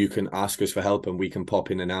 or you can ask us for help and we can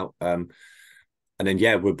pop in and out. And then,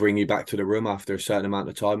 yeah, we'll bring you back to the room after a certain amount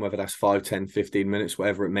of time, whether that's 5, 10, 15 minutes,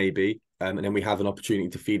 whatever it may be. And then we have an opportunity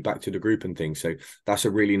to feed back to the group and things. So that's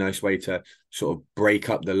a really nice way to sort of break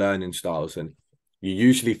up the learning styles. And you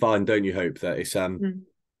usually find, don't you, Hope, that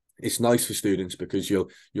it's nice for students because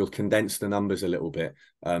you'll condense the numbers a little bit,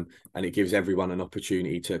 and it gives everyone an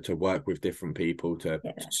opportunity to work with different people, to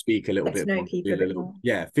speak a little bit more,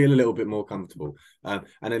 feel a little bit more comfortable. And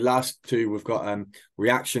then last 2, we've got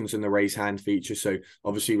reactions and the raise hand feature. So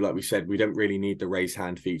obviously, like we said, we don't really need the raise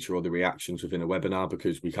hand feature or the reactions within a webinar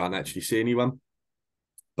because we can't actually see anyone.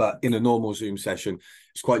 But in a normal Zoom session,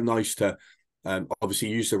 it's quite nice to obviously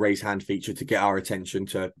use the raise hand feature to get our attention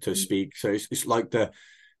to speak. So it's like the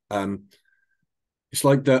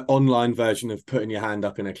online version of putting your hand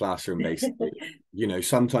up in a classroom, basically.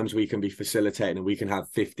 Sometimes we can be facilitating and we can have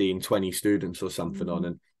 15, 20 students or something on,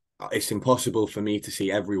 and it's impossible for me to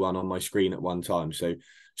see everyone on my screen at one time. So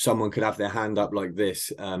someone could have their hand up like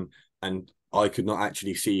this, and I could not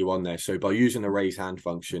actually see you on there. So by using the raise hand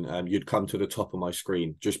function, you'd come to the top of my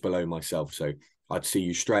screen just below myself. So I'd see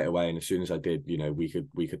you straight away, and as soon as I did,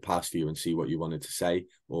 we could pass to you and see what you wanted to say,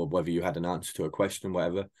 or whether you had an answer to a question,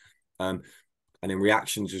 whatever. And then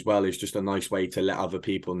reactions as well is just a nice way to let other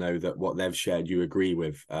people know that what they've shared you agree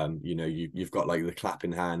with. You've got like the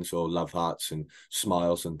clapping hands or love hearts and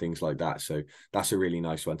smiles and things like that. So that's a really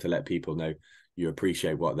nice one to let people know you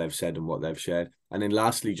appreciate what they've said and what they've shared. And then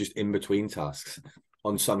lastly, just in between tasks.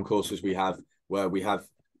 On some courses we have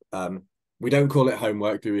we don't call it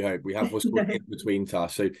homework, do we, Hope? We have what's called in-between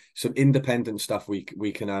tasks. So some independent stuff we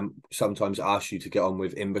can sometimes ask you to get on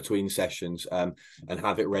with in between sessions, and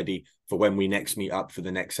have it ready for when we next meet up for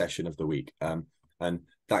the next session of the week. And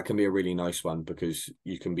that can be a really nice one because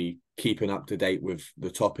you can be keeping up to date with the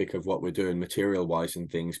topic of what we're doing material-wise and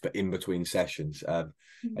things, but in between sessions. And,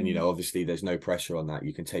 obviously there's no pressure on that.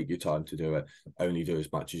 You can take your time to do it, only do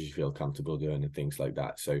as much as you feel comfortable doing and things like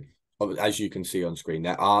that. So as you can see on screen,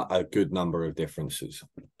 there are a good number of differences.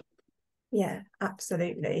 Yeah,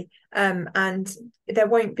 absolutely. And there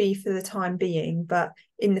won't be for the time being, but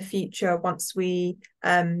in the future, once we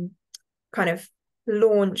kind of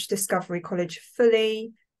launch Discovery College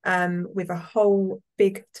fully, with a whole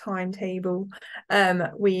big timetable,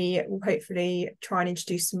 we will hopefully try and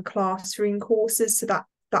introduce some classroom courses. So that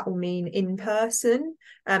will mean in person,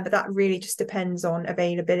 but that really just depends on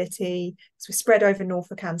availability. So we're spread over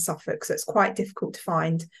Norfolk and Suffolk, so it's quite difficult to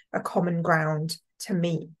find a common ground to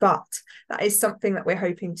meet, but that is something that we're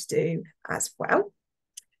hoping to do as well.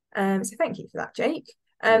 So thank you for that, Jake.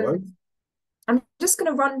 I'm just going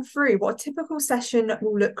to run through what a typical session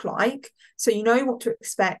will look like, so you know what to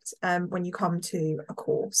expect when you come to a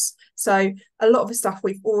course. So a lot of the stuff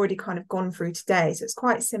we've already kind of gone through today, so it's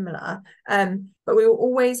quite similar, but we will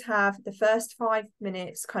always have the first 5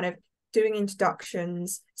 minutes kind of doing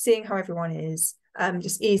introductions, seeing how everyone is,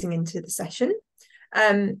 just easing into the session.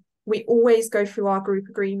 We always go through our group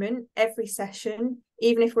agreement every session,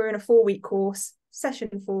 even if we're in a 4-week course.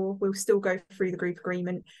 Session 4, we'll still go through the group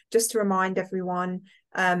agreement just to remind everyone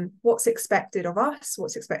what's expected of us,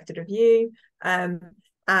 what's expected of you,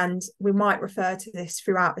 and we might refer to this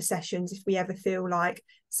throughout the sessions if we ever feel like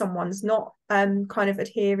someone's not kind of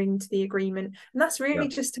adhering to the agreement. And that's really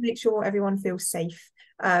just to make sure everyone feels safe,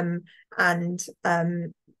 and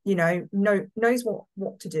knows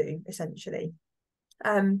what to do, essentially.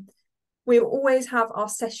 We'll always have our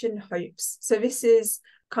session hopes. So this is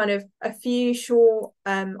kind of a few short,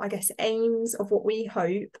 I guess, aims of what we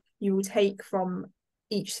hope you will take from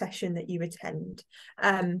each session that you attend.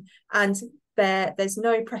 And there's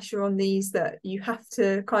no pressure on these that you have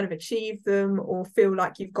to kind of achieve them or feel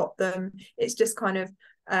like you've got them. It's just kind of,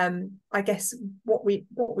 I guess, what we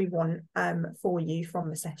want for you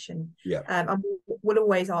from the session. And we'll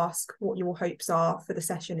always ask what your hopes are for the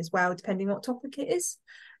session as well, depending on what topic it is.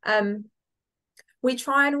 We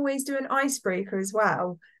try and always do an icebreaker as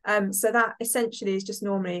well. So that essentially is just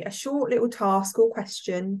normally a short little task or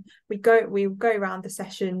question. We'll go around the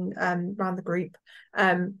session, around the group.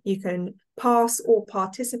 You can pass or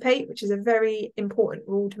participate, which is a very important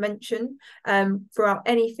rule to mention throughout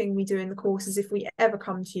anything we do in the courses. If we ever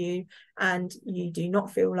come to you and you do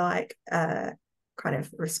not feel like kind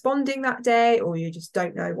of responding that day, or you just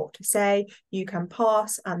don't know what to say, you can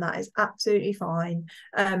pass, and that is absolutely fine.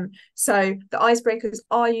 So the icebreakers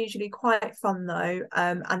are usually quite fun though,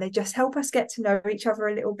 and they just help us get to know each other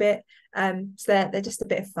a little bit, so they're just a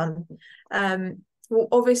bit of fun. well,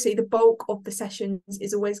 obviously the bulk of the sessions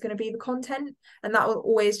is always going to be the content, and that will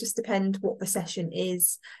always just depend what the session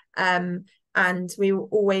is. And we will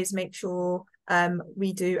always make sure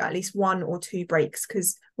we do at least 1 or 2 breaks,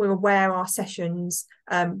 because we're aware our sessions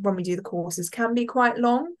when we do the courses can be quite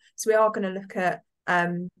long. So we are going to look at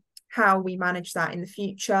how we manage that in the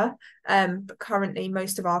future. But currently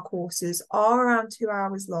most of our courses are around 2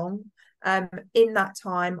 hours long. In that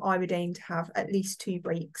time, I would aim to have at least 2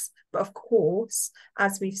 breaks. But of course,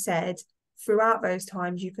 as we've said, throughout those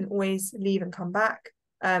times, you can always leave and come back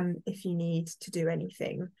if you need to do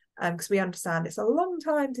anything, because we understand it's a long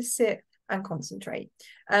time to sit and concentrate.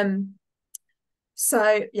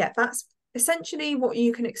 So yeah, that's essentially what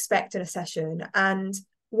you can expect in a session. And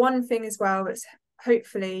one thing as well that's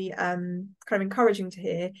hopefully kind of encouraging to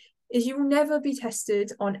hear is you will never be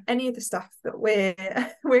tested on any of the stuff that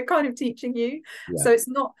we're kind of teaching you. Yeah. So it's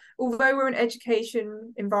not, although we're an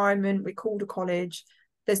education environment, we're called a college,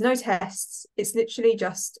 there's no tests. It's literally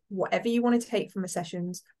just whatever you want to take from the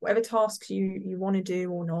sessions, whatever tasks you want to do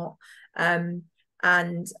or not.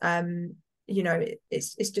 You know,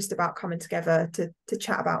 it's just about coming together to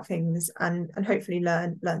chat about things and hopefully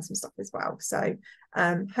learn some stuff as well. So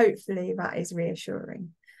hopefully that is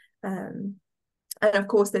reassuring. And of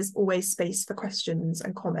course, there's always space for questions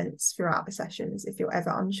and comments throughout the sessions if you're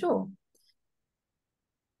ever unsure.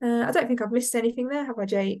 I don't think I've missed anything there, have I,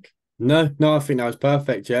 Jake? No, I think that was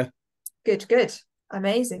perfect. Yeah. Good.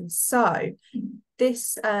 Amazing. So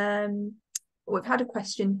this, we've had a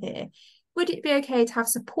question here. Would it be okay to have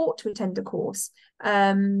support to attend a course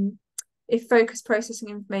if focus, processing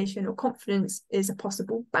information or confidence is a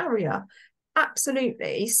possible barrier?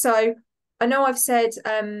 Absolutely. So I know I've said,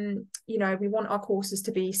 you know, we want our courses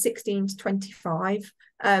to be 16 to 25,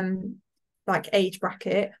 like age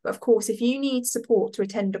bracket. But of course, if you need support to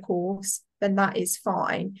attend a course, then that is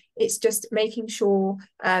fine. It's just making sure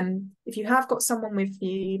if you have got someone with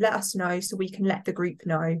you, let us know so we can let the group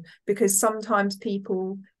know, because sometimes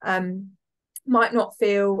people might not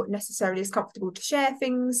feel necessarily as comfortable to share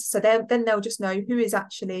things. So then they'll just know who is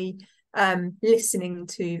actually listening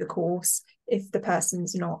to the course if the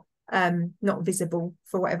person's not visible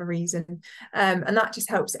for whatever reason, and that just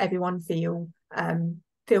helps everyone feel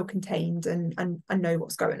contained and know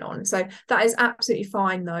what's going on. So that is absolutely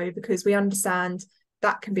fine though, because we understand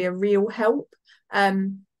that can be a real help.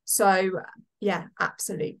 So yeah,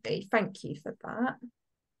 absolutely, thank you for that.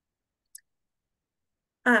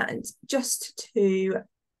 And just to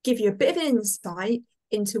give you a bit of an insight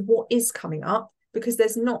into what is coming up, because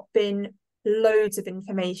there's not been loads of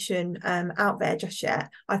information out there just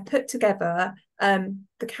yet, I've put together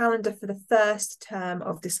the calendar for the first term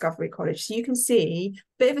of Discovery College, so you can see a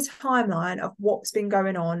bit of a timeline of what's been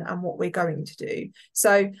going on and what we're going to do.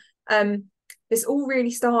 So this all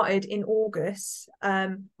really started in August,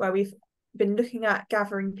 where we've been looking at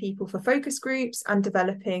gathering people for focus groups and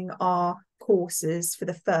developing our courses for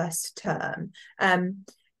the first term.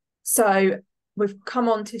 So we've come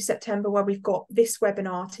on to September, where we've got this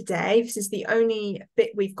webinar today. This is the only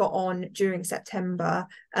bit we've got on during September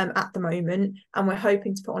at the moment, and we're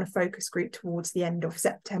hoping to put on a focus group towards the end of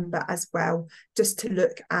September as well, just to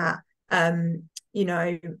look at you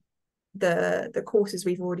know, the courses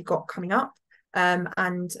we've already got coming up,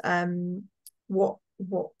 and what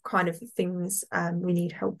kind of things we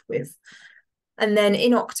need help with. And then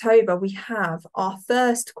in October, we have our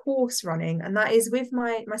first course running, and that is with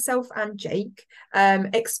myself and Jake,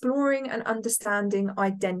 exploring and understanding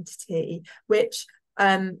identity, which,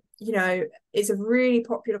 you know, is a really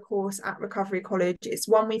popular course at Recovery College. It's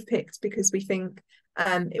one we've picked because we think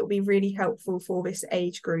it will be really helpful for this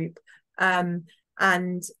age group. And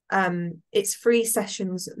it's 3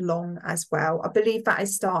 sessions long as well. I believe that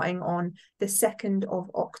is starting on the 2nd of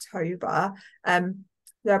October.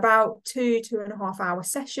 They're about 2.5 hour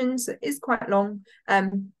sessions. So it is quite long,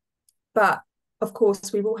 but of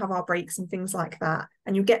course we will have our breaks and things like that,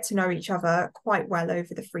 and you'll get to know each other quite well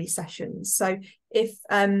over the 3 sessions. So if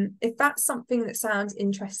that's something that sounds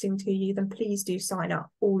interesting to you, then please do sign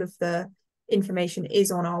up. All of the information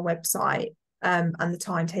is on our website, and the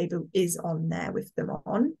timetable is on there with them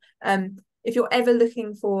on. If you're ever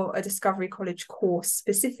looking for a Discovery College course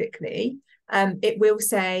specifically, it will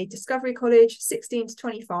say Discovery College 16 to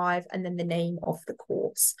 25 and then the name of the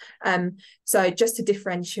course. So just to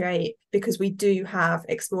differentiate, because we do have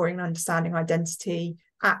Exploring and Understanding Identity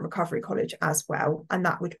at Recovery College as well, and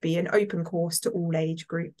that would be an open course to all age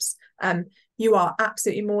groups. You are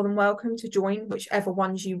absolutely more than welcome to join whichever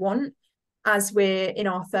ones you want. as we're in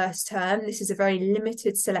our first term, this is a very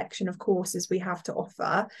limited selection of courses we have to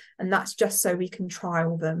offer, and that's just so we can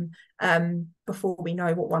trial them before we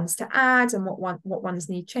know what ones to add and what ones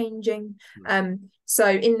need changing. So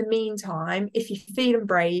in the meantime, if you're feeling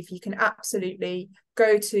brave, you can absolutely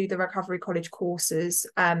go to the Recovery College courses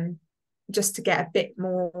just to get a bit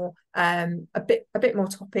more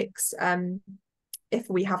topics if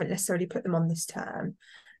we haven't necessarily put them on this term.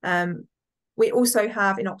 We also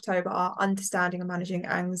have in October our Understanding and Managing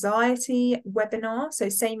Anxiety webinar. So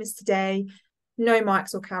same as today, no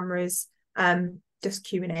mics or cameras, just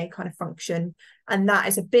Q&A kind of function. And that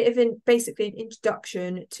is a bit of basically an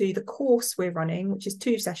introduction to the course we're running, which is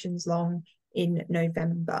 2 sessions long in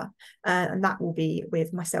November. And that will be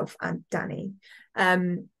with myself and Danny.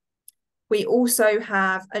 We also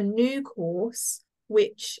have a new course,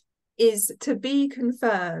 which is to be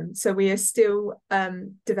confirmed. So we are still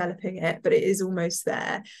developing it, but it is almost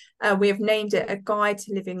there. We have named it A Guide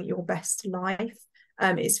to Living Your Best Life.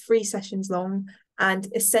 It's 3 sessions long, and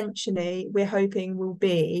essentially we're hoping will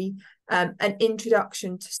be an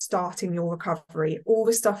introduction to starting your recovery, all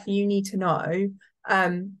the stuff you need to know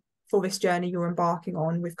for this journey you're embarking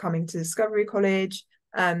on with coming to Discovery College,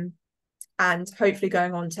 and hopefully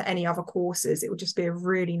going on to any other courses. It will just be a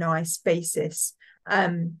really nice basis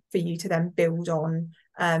for you to then build on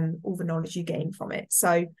all the knowledge you gain from it.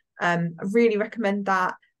 So I really recommend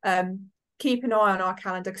that. Keep an eye on our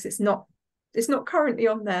calendar, because it's not currently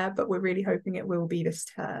on there, but we're really hoping it will be this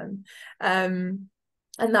term. And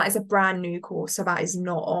that is a brand new course, so that is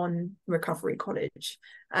not on Recovery College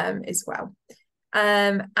as well.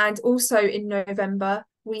 And also in November,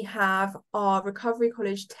 we have our Recovery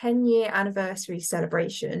College 10-year anniversary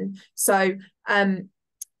celebration. So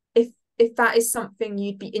if that is something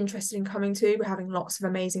you'd be interested in coming to, we're having lots of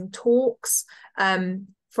amazing talks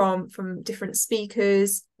from different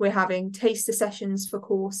speakers. We're having taster sessions for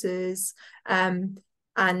courses, and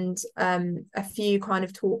a few kind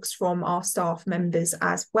of talks from our staff members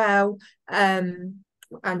as well.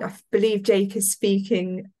 And I believe Jake is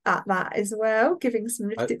speaking at that as well, giving some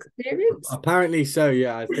lived experience. Apparently so,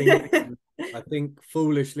 yeah. I think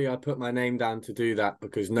foolishly I put my name down to do that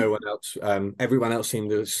because no one else, everyone else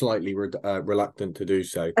seemed slightly reluctant to do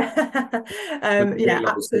so. Yeah,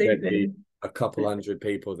 absolutely. A couple hundred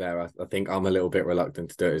people there. I think I'm a little bit reluctant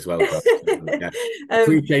to do it as well. But, yeah.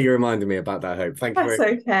 Appreciate you reminding me about that, Hope. Thank you very much.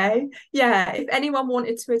 That's okay. Yeah, if anyone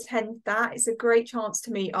wanted to attend that, it's a great chance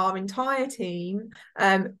to meet our entire team,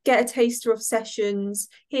 get a taster of sessions,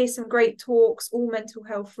 hear some great talks, all mental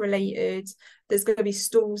health related. There's going to be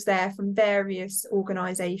stalls there from various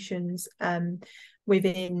organisations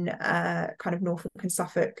within kind of Norfolk and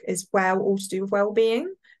Suffolk as well, all to do with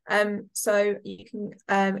wellbeing. So you can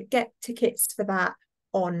get tickets for that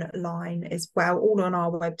online as well, all on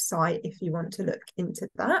our website if you want to look into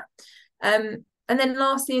that. And then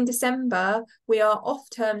lastly, in December, we are off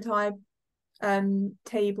term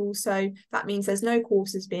table, so that means there's no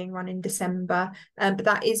courses being run in December, but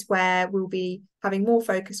that is where we'll be having more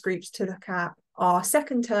focus groups to look at our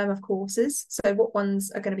second term of courses, so what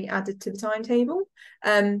ones are going to be added to the timetable,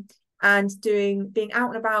 and being out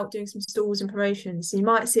and about, doing some stalls and promotions. So you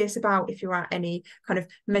might see us about if you're at any kind of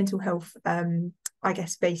mental health I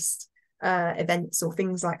guess based events or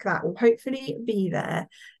things like that will hopefully be there.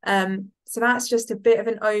 So that's just a bit of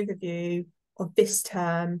an overview of this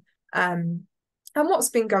term and what's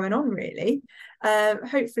been going on really.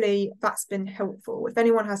 Hopefully that's been helpful. If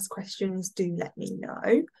anyone has questions, do let me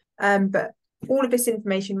know. But all of this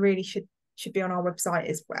information really should be on our website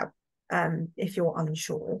as well, if you're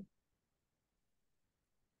unsure.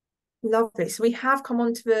 Lovely. So we have come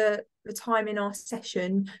on to the time in our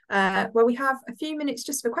session where we have a few minutes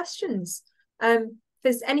just for questions. If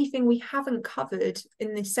there's anything we haven't covered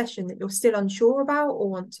in this session that you're still unsure about or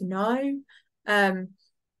want to know,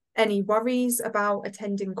 any worries about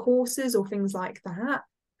attending courses or things like that,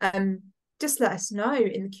 just let us know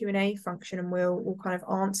in the Q&A function and we'll kind of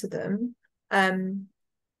answer them.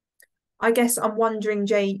 I guess I'm wondering,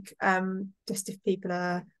 Jake, just if people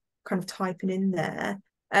are kind of typing in there,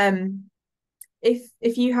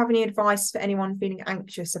 if you have any advice for anyone feeling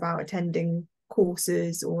anxious about attending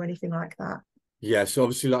courses or anything like that. Yeah, so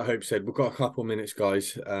obviously, like Hope said, we've got a couple minutes,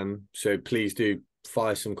 guys. So please do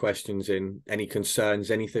fire some questions in, any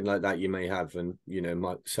concerns, anything like that you may have, and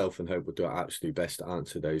myself and Hope will do our absolute best to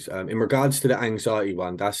answer those. In regards to the anxiety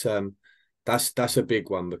one, that's a big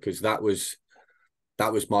one, because that was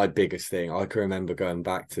my biggest thing. I can remember going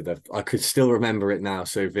back to I could still remember it now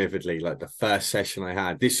so vividly, like the first session I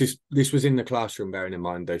had. This was in the classroom, bearing in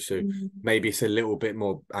mind though, so maybe it's a little bit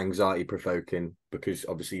more anxiety provoking because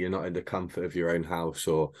obviously you're not in the comfort of your own house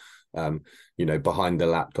or you know, behind the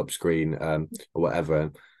laptop screen, or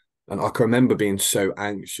whatever. And I can remember being so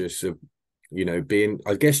anxious of, you know, being,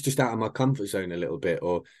 I guess, just out of my comfort zone a little bit,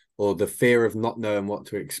 or the fear of not knowing what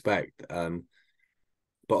to expect. But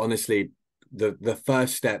honestly, the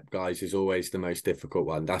first step, guys, is always the most difficult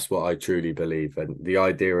one. That's what I truly believe. And the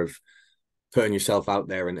idea of putting yourself out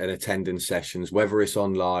there and attending sessions, whether it's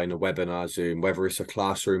online, a webinar, Zoom, whether it's a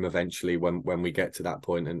classroom eventually when we get to that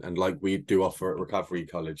point, and like we do offer at Recovery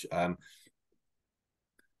College,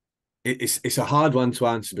 it's a hard one to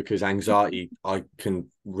answer, because anxiety I can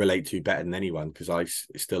relate to better than anyone, because I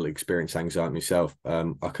still experience anxiety myself.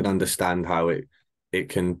 I can understand how it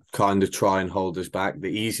can kind of try and hold us back. The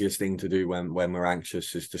easiest thing to do when we're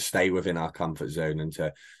anxious is to stay within our comfort zone and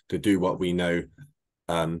to do what we know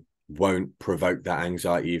won't provoke that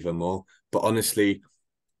anxiety even more. But honestly,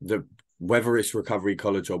 whether it's Recovery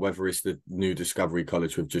College or whether it's the new Discovery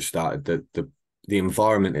College we've just started, the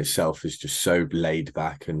environment itself is just so laid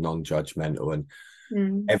back and non-judgmental,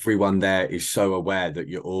 and everyone there is so aware that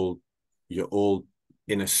you're all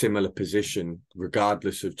in a similar position,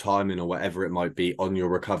 regardless of timing or whatever it might be on your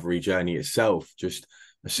recovery journey itself. Just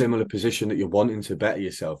a similar position that you're wanting to better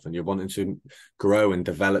yourself, and you're wanting to grow and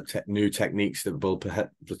develop new techniques that will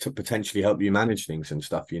potentially help you manage things and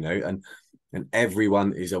stuff, you know, and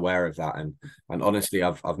everyone is aware of that. And honestly,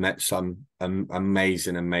 I've met some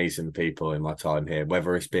amazing people in my time here,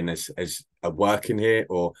 whether it's been as a working here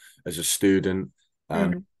or as a student,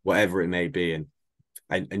 whatever it may be.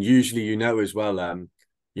 And usually, you know, as well,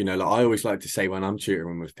 you know, like I always like to say when I'm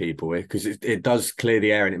tutoring with people, because it does clear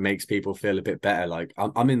the air and it makes people feel a bit better. Like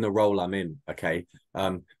I'm in the role I'm in. Okay.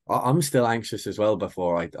 I'm still anxious as well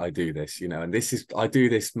before I do this, you know, and I do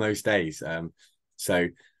this most days. So,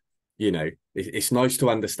 you know, it's nice to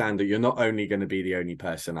understand that you're not only going to be the only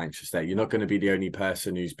person anxious there. You're not going to be the only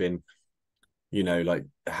person who's been, you know, like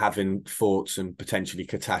having thoughts and potentially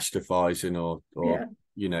catastrophizing or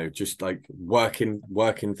you know, just like working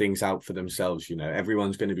things out for themselves. You know,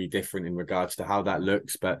 everyone's going to be different in regards to how that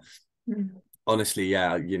looks. But honestly,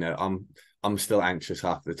 yeah, you know, I'm still anxious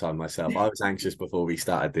half the time myself. I was anxious before we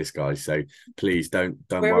started this, guys. So please don't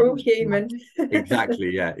We're worry. all human.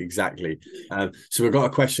 Exactly. Yeah, exactly. So we've got a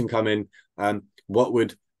question coming. What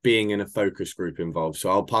would being in a focus group involve? So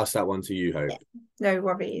I'll pass that one to you, Hope. No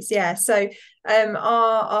worries. Yeah. So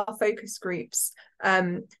our focus groups,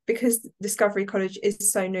 because Discovery College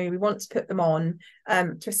is so new, we want to put them on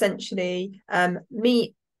to essentially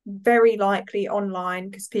meet, very likely online,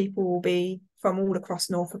 because people will be from all across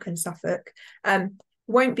Norfolk and Suffolk.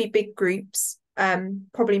 Won't be big groups,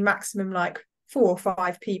 probably maximum like 4 or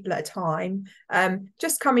 5 people at a time,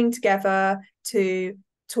 just coming together to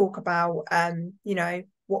talk about you know,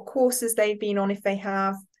 what courses they've been on, if they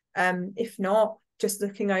have, if not, just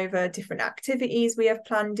looking over different activities we have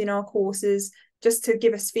planned in our courses, just to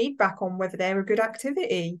give us feedback on whether they're a good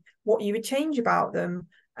activity, what you would change about them,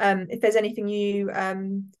 if there's anything you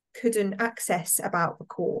couldn't access about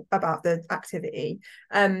the activity.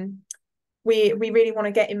 We really want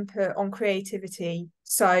to get input on creativity.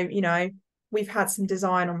 So, you know, we've had some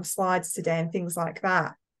design on the slides today and things like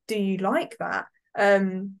that. Do you like that?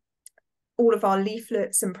 All of our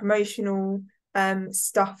leaflets and promotional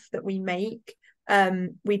stuff that we make,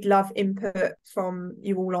 we'd love input from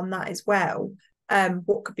you all on that as well.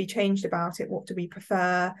 What could be changed about it? What do we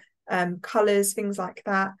prefer? Colours, things like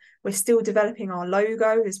that. We're still developing our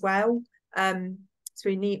logo as well. So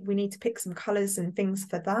we need to pick some colours and things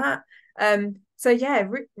for that. So yeah,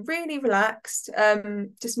 really relaxed.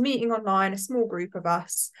 Just meeting online, a small group of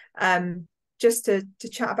us, just to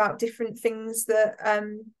chat about different things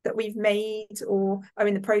that we've made or are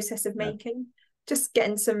in the process of making. Just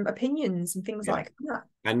getting some opinions and things like that.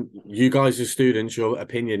 And you guys as students, your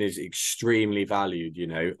opinion is extremely valued, you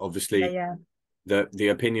know, obviously. The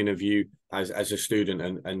opinion of you as a student,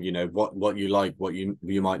 and you know what you like, what you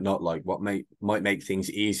might not like, what might make things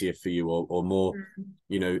easier for you or more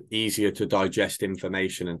you know, easier to digest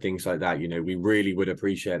information and things like that. You know, we really would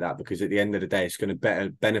appreciate that, because at the end of the day, it's going to better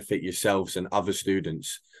benefit yourselves and other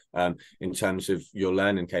students in terms of your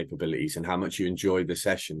learning capabilities and how much you enjoy the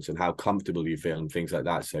sessions and how comfortable you feel and things like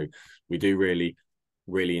that. So we do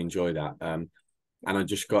really enjoy that. And I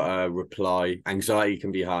just got a reply. Anxiety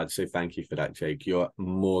can be hard, so thank you for that, Jake. You're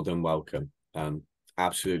more than welcome.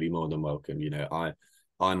 Absolutely more than welcome. You know,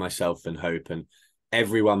 I myself and Hope and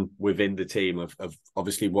everyone within the team of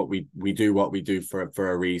obviously what we do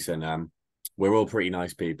for a reason. We're all pretty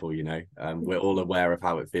nice people, you know. We're all aware of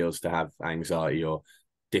how it feels to have anxiety or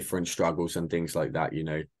different struggles and things like that. You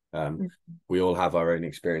know, we all have our own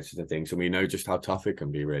experiences and things, and we know just how tough it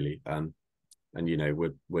can be, really. And you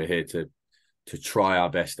know, we're here to to try our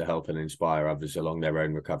best to help and inspire others along their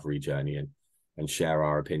own recovery journey, and share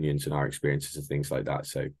our opinions and our experiences and things like that.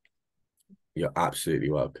 So you're absolutely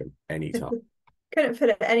welcome anytime. Couldn't put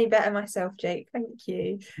it any better myself, Jake. Thank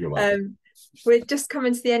you. You're welcome. We're just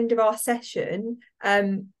coming to the end of our session.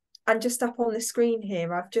 And just up on the screen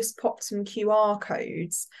here, I've just popped some QR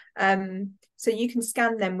codes. So you can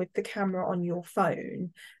scan them with the camera on your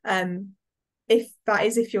phone.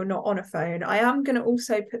 If you're not on a phone. I am going to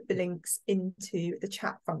also put the links into the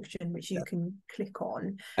chat function, which you can click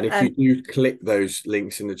on. And if you do click those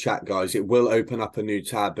links in the chat, guys, it will open up a new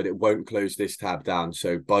tab, but it won't close this tab down.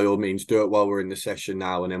 So by all means, do it while we're in the session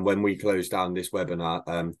now. And then when we close down this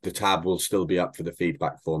webinar, the tab will still be up for the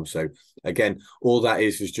feedback form. So again, all that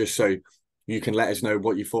is just so you can let us know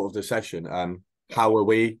what you thought of the session. How are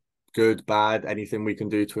we? Good, bad, anything we can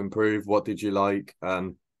do to improve? What did you like?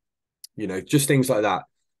 Just things like that.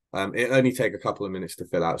 It only take a couple of minutes to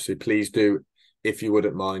fill out. So please do, if you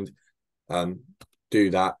wouldn't mind, do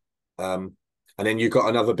that. And then you got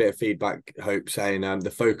another bit of feedback, Hope, saying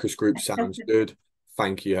the focus group sounds good.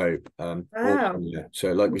 Thank you, Hope. Wow. Awesome, yeah.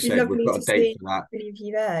 So like we said, we've got a date for that.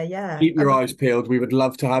 You there, yeah. Keep your eyes peeled. We would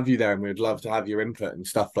love to have you there, and we'd love to have your input and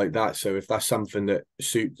stuff like that. So if that's something that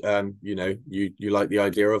suits, you like the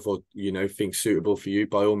idea of, or think suitable for you,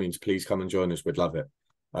 by all means, please come and join us. We'd love it.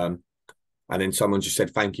 And then someone just said,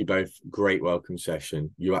 thank you both. Great welcome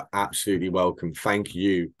session. You are absolutely welcome. Thank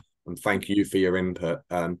you. And thank you for your input.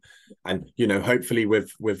 And, hopefully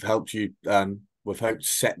we've helped you, we've helped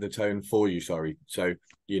set the tone for you. Sorry. So,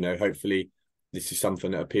 hopefully this is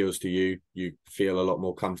something that appeals to you. You feel a lot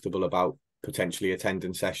more comfortable about potentially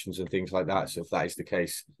attending sessions and things like that. So if that is the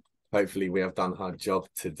case, hopefully we have done our job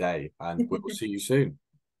today, and we will see you soon.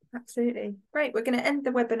 Absolutely. Great. We're going to end the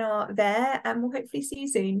webinar there, and we'll hopefully see you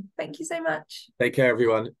soon. Thank you so much. Take care,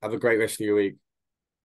 everyone. Have a great rest of your week.